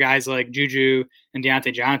okay for guys like Juju and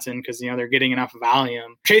Deontay Johnson because, they're getting enough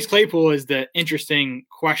volume. Chase Claypool is the interesting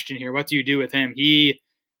question here. What do you do with him? He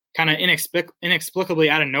kind of inexplicably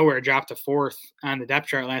out of nowhere dropped to 4th on the depth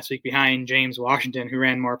chart last week behind James Washington, who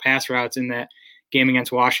ran more pass routes in that game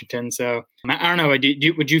against Washington. So I don't know.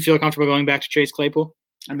 Would you feel comfortable going back to Chase Claypool?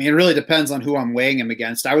 I mean, it really depends on who I'm weighing him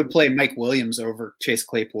against. I would play Mike Williams over Chase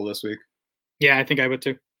Claypool this week. Yeah, I think I would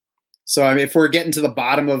too. So I mean, if we're getting to the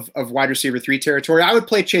bottom of wide receiver 3 territory, I would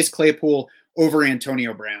play Chase Claypool over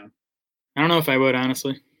Antonio Brown. I don't know if I would,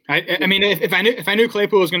 honestly. I mean, if I knew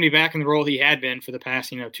Claypool was going to be back in the role he had been for the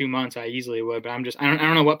past 2 months, I easily would. But I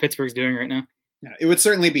don't know what Pittsburgh's doing right now. Yeah, it would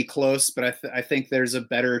certainly be close, but I think there's a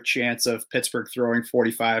better chance of Pittsburgh throwing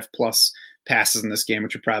 45 plus passes in this game,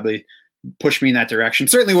 which would probably push me in that direction.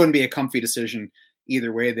 Certainly wouldn't be a comfy decision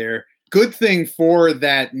either way there. Good thing for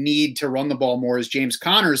that need to run the ball more is James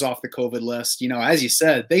Conner's off the COVID list. As you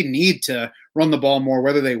said, they need to run the ball more,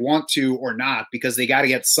 whether they want to or not, because they got to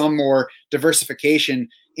get some more diversification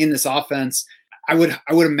in this offense. I would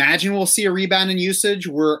imagine we'll see a rebound in usage.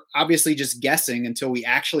 We're obviously just guessing until we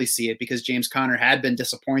actually see it because James Conner had been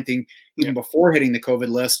disappointing even before hitting the COVID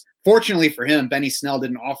list. Fortunately for him, Benny Snell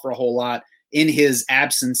didn't offer a whole lot in his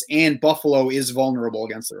absence, and Buffalo is vulnerable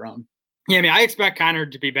against the run. Yeah, I mean, I expect Conner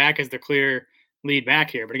to be back as the clear lead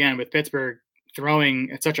back here. But again, with Pittsburgh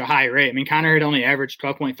throwing at such a high rate, I mean, Conner had only averaged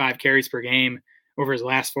 12.5 carries per game over his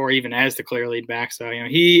last 4, even as the clear lead back. So,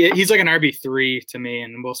 he's like an RB3 to me,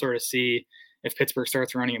 and we'll sort of see if Pittsburgh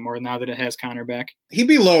starts running it more now that it has Conner back. He'd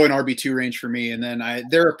be low in RB2 range for me. And then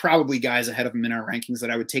there are probably guys ahead of him in our rankings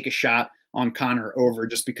that I would take a shot on Conner over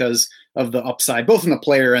just because of the upside, both in the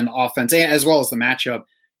player and the offense, as well as the matchup.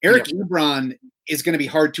 Eric Ebron is going to be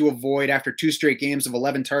hard to avoid after 2 straight games of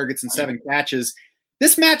 11 targets and 7 catches.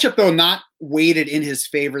 This matchup, though, not weighted in his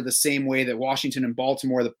favor the same way that Washington and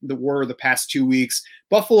Baltimore were the past 2 weeks.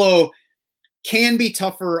 Buffalo can be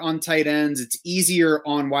tougher on tight ends. It's easier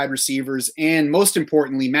on wide receivers. And most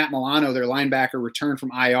importantly, Matt Milano, their linebacker, returned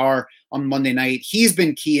from IR on Monday night. He's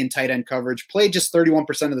been key in tight end coverage, played just 31%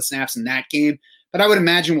 of the snaps in that game. But I would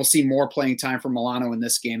imagine we'll see more playing time for Milano in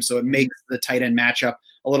this game. So it makes the tight end matchup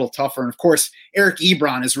a little tougher. And of course, Eric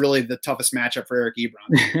Ebron is really the toughest matchup for Eric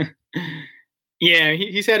Ebron. Yeah,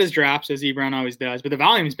 he's had his drops, as Ebron always does, but the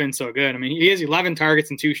volume's been so good. I mean, he has 11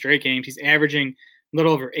 targets in 2 straight games. He's averaging a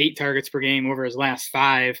little over 8 targets per game over his last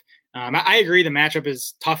 5. I agree the matchup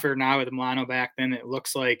is tougher now with Milano back than it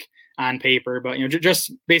looks like on paper. But,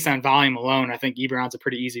 just based on volume alone, I think Ebron's a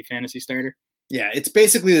pretty easy fantasy starter. Yeah, it's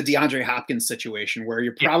basically the DeAndre Hopkins situation where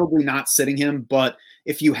you're probably not sitting him, but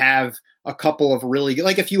if you have a couple of really,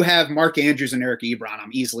 like if you have Mark Andrews and Eric Ebron,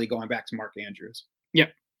 I'm easily going back to Mark Andrews.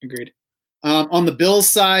 Yep, agreed. On the Bills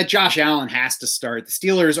side, Josh Allen has to start. The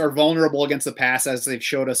Steelers are vulnerable against the pass, as they've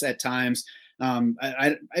showed us at times.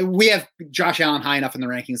 We have Josh Allen high enough in the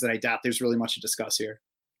rankings that I doubt there's really much to discuss here.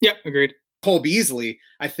 Yep, agreed. Cole Beasley,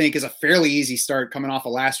 I think, is a fairly easy start coming off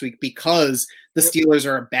of last week because the Steelers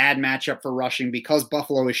are a bad matchup for rushing, because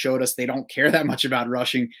Buffalo has showed us they don't care that much about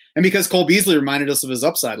rushing, and because Cole Beasley reminded us of his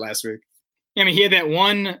upside last week. Yeah, I mean, he had that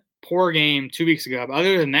one poor game 2 weeks ago, but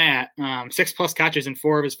other than that, 6+ catches in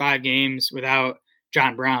 4 of his 5 games without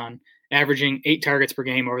John Brown, averaging 8 targets per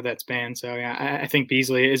game over that span. So, yeah, I think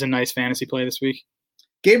Beasley is a nice fantasy play this week.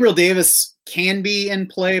 Gabriel Davis can be in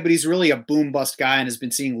play, but he's really a boom-bust guy and has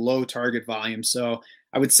been seeing low target volume. So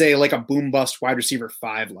I would say like a boom-bust wide receiver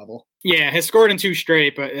 5 level. Yeah, has scored in 2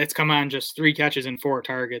 straight, but it's come on just 3 catches and 4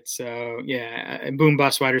 targets. So, yeah,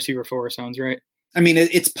 boom-bust wide receiver 4 sounds right. I mean,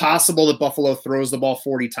 it's possible that Buffalo throws the ball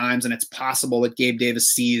 40 times, and it's possible that Gabe Davis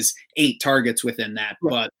sees 8 targets within that.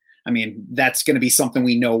 Right. But, I mean, that's going to be something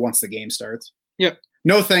we know once the game starts. Yep.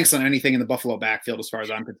 No thanks on anything in the Buffalo backfield as far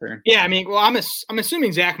as I'm concerned. Yeah, I mean, well, I'm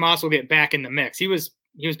assuming Zach Moss will get back in the mix. He was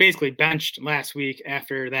basically benched last week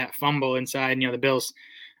after that fumble inside, the Bills'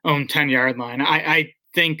 own 10-yard line. I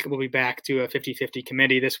think we'll be back to a 50-50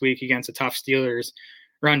 committee this week against a tough Steelers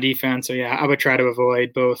run defense. So, yeah, I would try to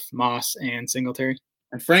avoid both Moss and Singletary.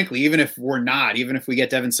 And frankly, even if we get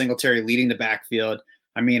Devin Singletary leading the backfield,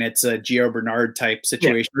 I mean, it's a Gio Bernard type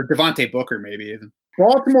situation, or Devontae Booker maybe even.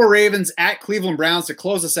 Baltimore Ravens at Cleveland Browns to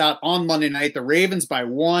close us out on Monday night. The Ravens by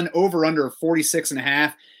 1, over under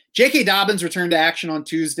 46.5. J.K. Dobbins returned to action on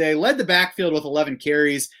Tuesday, led the backfield with 11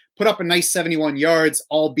 carries, put up a nice 71 yards,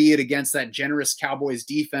 albeit against that generous Cowboys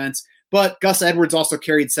defense. But Gus Edwards also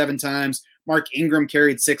carried 7 times. Mark Ingram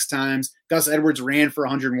carried 6 times. Gus Edwards ran for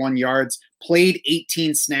 101 yards, played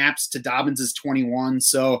 18 snaps to Dobbins' 21.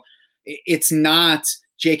 So it's not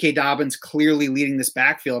J.K. Dobbins clearly leading this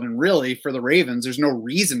backfield. And really, for the Ravens, there's no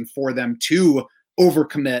reason for them to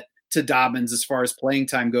overcommit to Dobbins as far as playing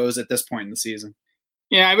time goes at this point in the season.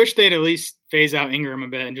 Yeah, I wish they'd at least phase out Ingram a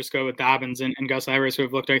bit and just go with Dobbins and Gus Edwards, who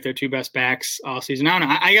have looked like their 2 best backs all season. I don't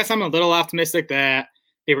know. I guess I'm a little optimistic that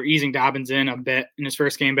they were easing Dobbins in a bit in his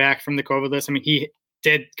first game back from the COVID list. I mean, he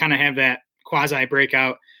did kind of have that quasi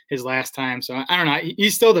breakout his last time. So I don't know.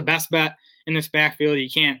 He's still the best bet in this backfield. You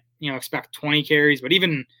can't, expect 20 carries, but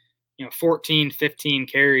even, 14, 15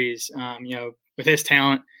 carries, with his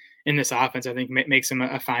talent in this offense, I think makes him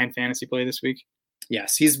a fine fantasy play this week.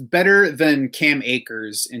 Yes, he's better than Cam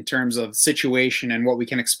Akers in terms of situation and what we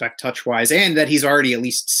can expect touch-wise, and that he's already at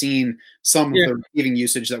least seen some of the receiving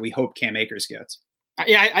usage that we hope Cam Akers gets.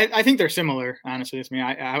 Yeah, I think they're similar, honestly. To me,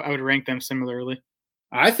 I would rank them similarly.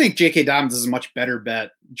 I think J.K. Dobbins is a much better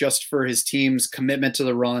bet just for his team's commitment to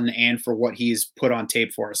the run and for what he's put on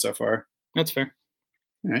tape for us so far. That's fair.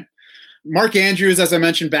 All right. Mark Andrews, as I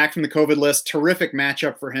mentioned, back from the COVID list. Terrific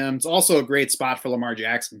matchup for him. It's also a great spot for Lamar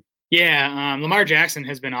Jackson. Yeah, Lamar Jackson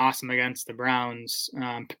has been awesome against the Browns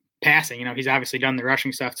passing. He's obviously done the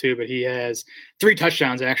rushing stuff too, but he has 3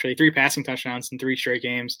 touchdowns, actually, 3 passing touchdowns in 3 straight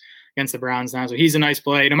games against the Browns now. So he's a nice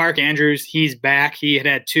play. Now, Mark Andrews, he's back. He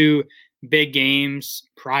had 2 big games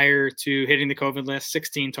prior to hitting the COVID list,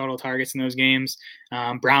 16 total targets in those games.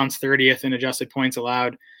 Browns 30th in adjusted points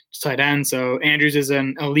allowed to tight end. So Andrews is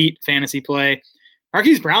an elite fantasy play.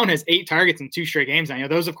 Marquise Brown has 8 targets in 2 straight games now.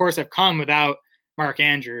 Those, of course, have come without Mark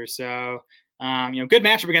Andrews. So, good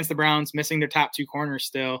matchup against the Browns, missing their top 2 corners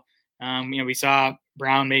still. We saw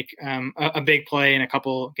Brown make a big play in a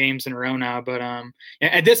couple games in a row now. But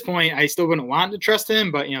at this point, I still wouldn't want to trust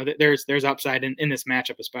him. But, there's upside in this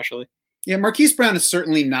matchup especially. Yeah, Marquise Brown is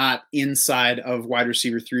certainly not inside of wide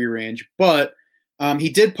receiver 3 range, but he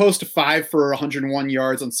did post a 5 for 101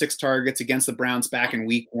 yards on 6 targets against the Browns back in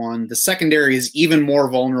week 1. The secondary is even more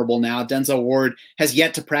vulnerable now. Denzel Ward has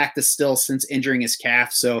yet to practice still since injuring his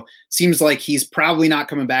calf, so seems like he's probably not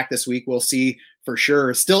coming back this week. We'll see for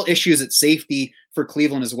sure. Still issues at safety for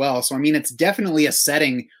Cleveland as well. So, I mean, it's definitely a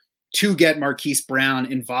setting to get Marquise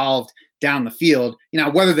Brown involved down the field.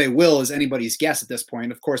 Whether they will is anybody's guess at this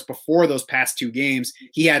point. Of course, before those past 2 games,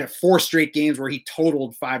 he had 4 straight games where he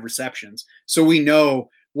totaled 5 receptions. So we know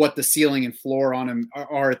what the ceiling and floor on him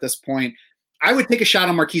are at this point. I would take a shot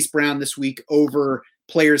on Marquise Brown this week over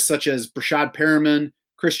players such as Brashad Perriman,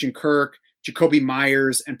 Christian Kirk, Jacoby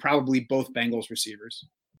Myers, and probably both Bengals receivers.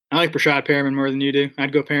 I like Brashad Perriman more than you do.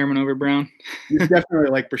 I'd go Perriman over Brown. You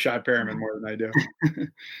definitely like Brashad Perriman more than I do.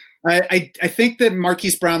 I think that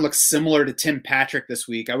Marquise Brown looks similar to Tim Patrick this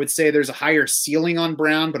week. I would say there's a higher ceiling on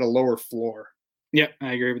Brown, but a lower floor. Yep,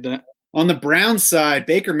 I agree with that. On the Browns side,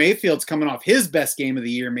 Baker Mayfield's coming off his best game of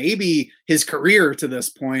the year, maybe his career to this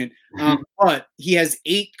point. But he has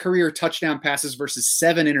 8 career touchdown passes versus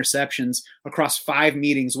 7 interceptions across 5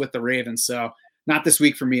 meetings with the Ravens. So not this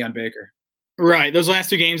week for me on Baker. Right. Those last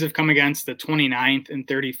 2 games have come against the 29th and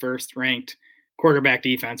 31st ranked quarterback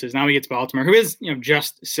defenses. Now he gets Baltimore, who is,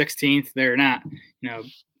 just 16th. They're not,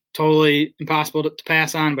 totally impossible to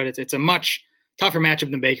pass on, but it's a much tougher matchup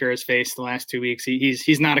than Baker has faced the last 2 weeks.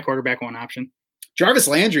 He's not a quarterback one option. Jarvis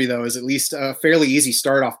Landry, though, is at least a fairly easy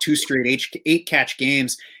start off 2 straight 8-catch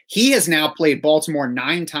games. He has now played Baltimore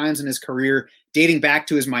 9 times in his career, dating back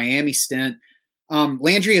to his Miami stint.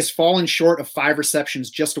 Landry has fallen short of 5 receptions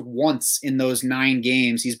just once in those 9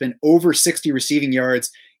 games. He's been over 60 receiving yards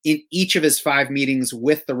in each of his 5 meetings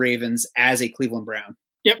with the Ravens as a Cleveland Brown.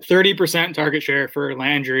 Yep, 30% target share for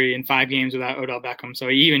Landry in 5 games without Odell Beckham. So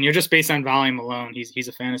even just based on volume alone, he's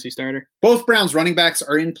a fantasy starter. Both Browns running backs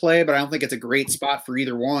are in play, but I don't think it's a great spot for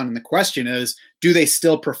either one. And the question is, do they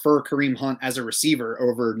still prefer Kareem Hunt as a receiver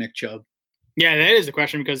over Nick Chubb? Yeah, that is the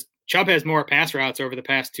question because Chubb has more pass routes over the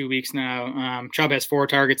past 2 weeks now. Chubb has 4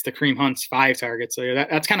 targets to Kareem Hunt's 5 targets. So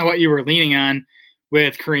that's kind of what you were leaning on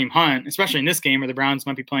with Kareem Hunt, especially in this game where the Browns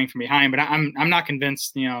might be playing from behind. But I'm not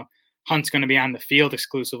convinced, Hunt's going to be on the field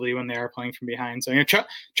exclusively when they are playing from behind. So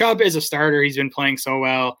Chubb is a starter. He's been playing so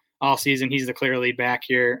well all season. He's the clear lead back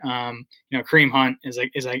here. Kareem Hunt is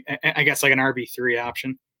I guess like an RB3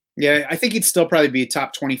 option. Yeah, I think he'd still probably be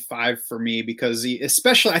top 25 for me because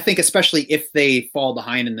especially if they fall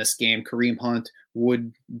behind in this game, Kareem Hunt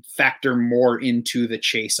would factor more into the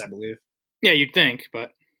chase, I believe. Yeah, you'd think,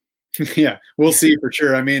 but yeah, we'll see for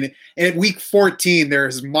sure. I mean, at week 14,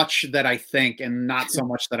 there's much that I think and not so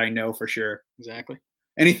much that I know for sure. Exactly.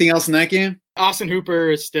 Anything else in that game? Austin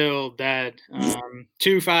Hooper is still dead. 2-5,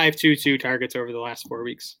 2-2 targets over the last 4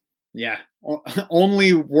 weeks. Yeah,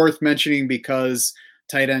 only worth mentioning because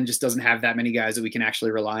tight end just doesn't have that many guys that we can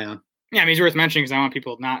actually rely on. Yeah, I mean, he's worth mentioning because I want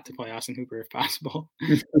people not to play Austin Hooper if possible.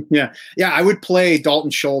 Yeah, I would play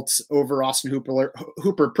Dalton Schultz over Austin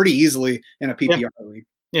Hooper pretty easily in a PPR league.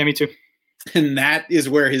 Yeah, me too. And that is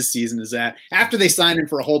where his season is at. After they signed him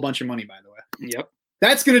for a whole bunch of money, by the way. Yep.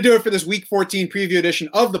 That's going to do it for this Week 14 preview edition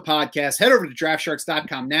of the podcast. Head over to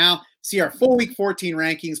DraftSharks.com now. See our full Week 14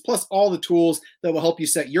 rankings, plus all the tools that will help you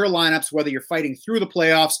set your lineups, whether you're fighting through the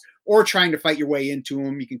playoffs or trying to fight your way into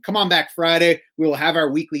them. You can come on back Friday. We will have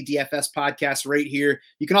our weekly DFS podcast right here.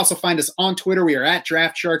 You can also find us on Twitter. We are at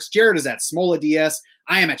DraftSharks. Jared is at SmolaDS.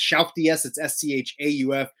 I am at SchaufDS. It's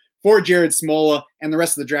SCHAUF. For Jared Smola and the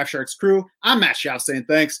rest of the Draft Sharks crew, I'm Matt Schauf saying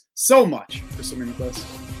thanks so much for swimming with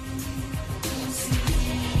us.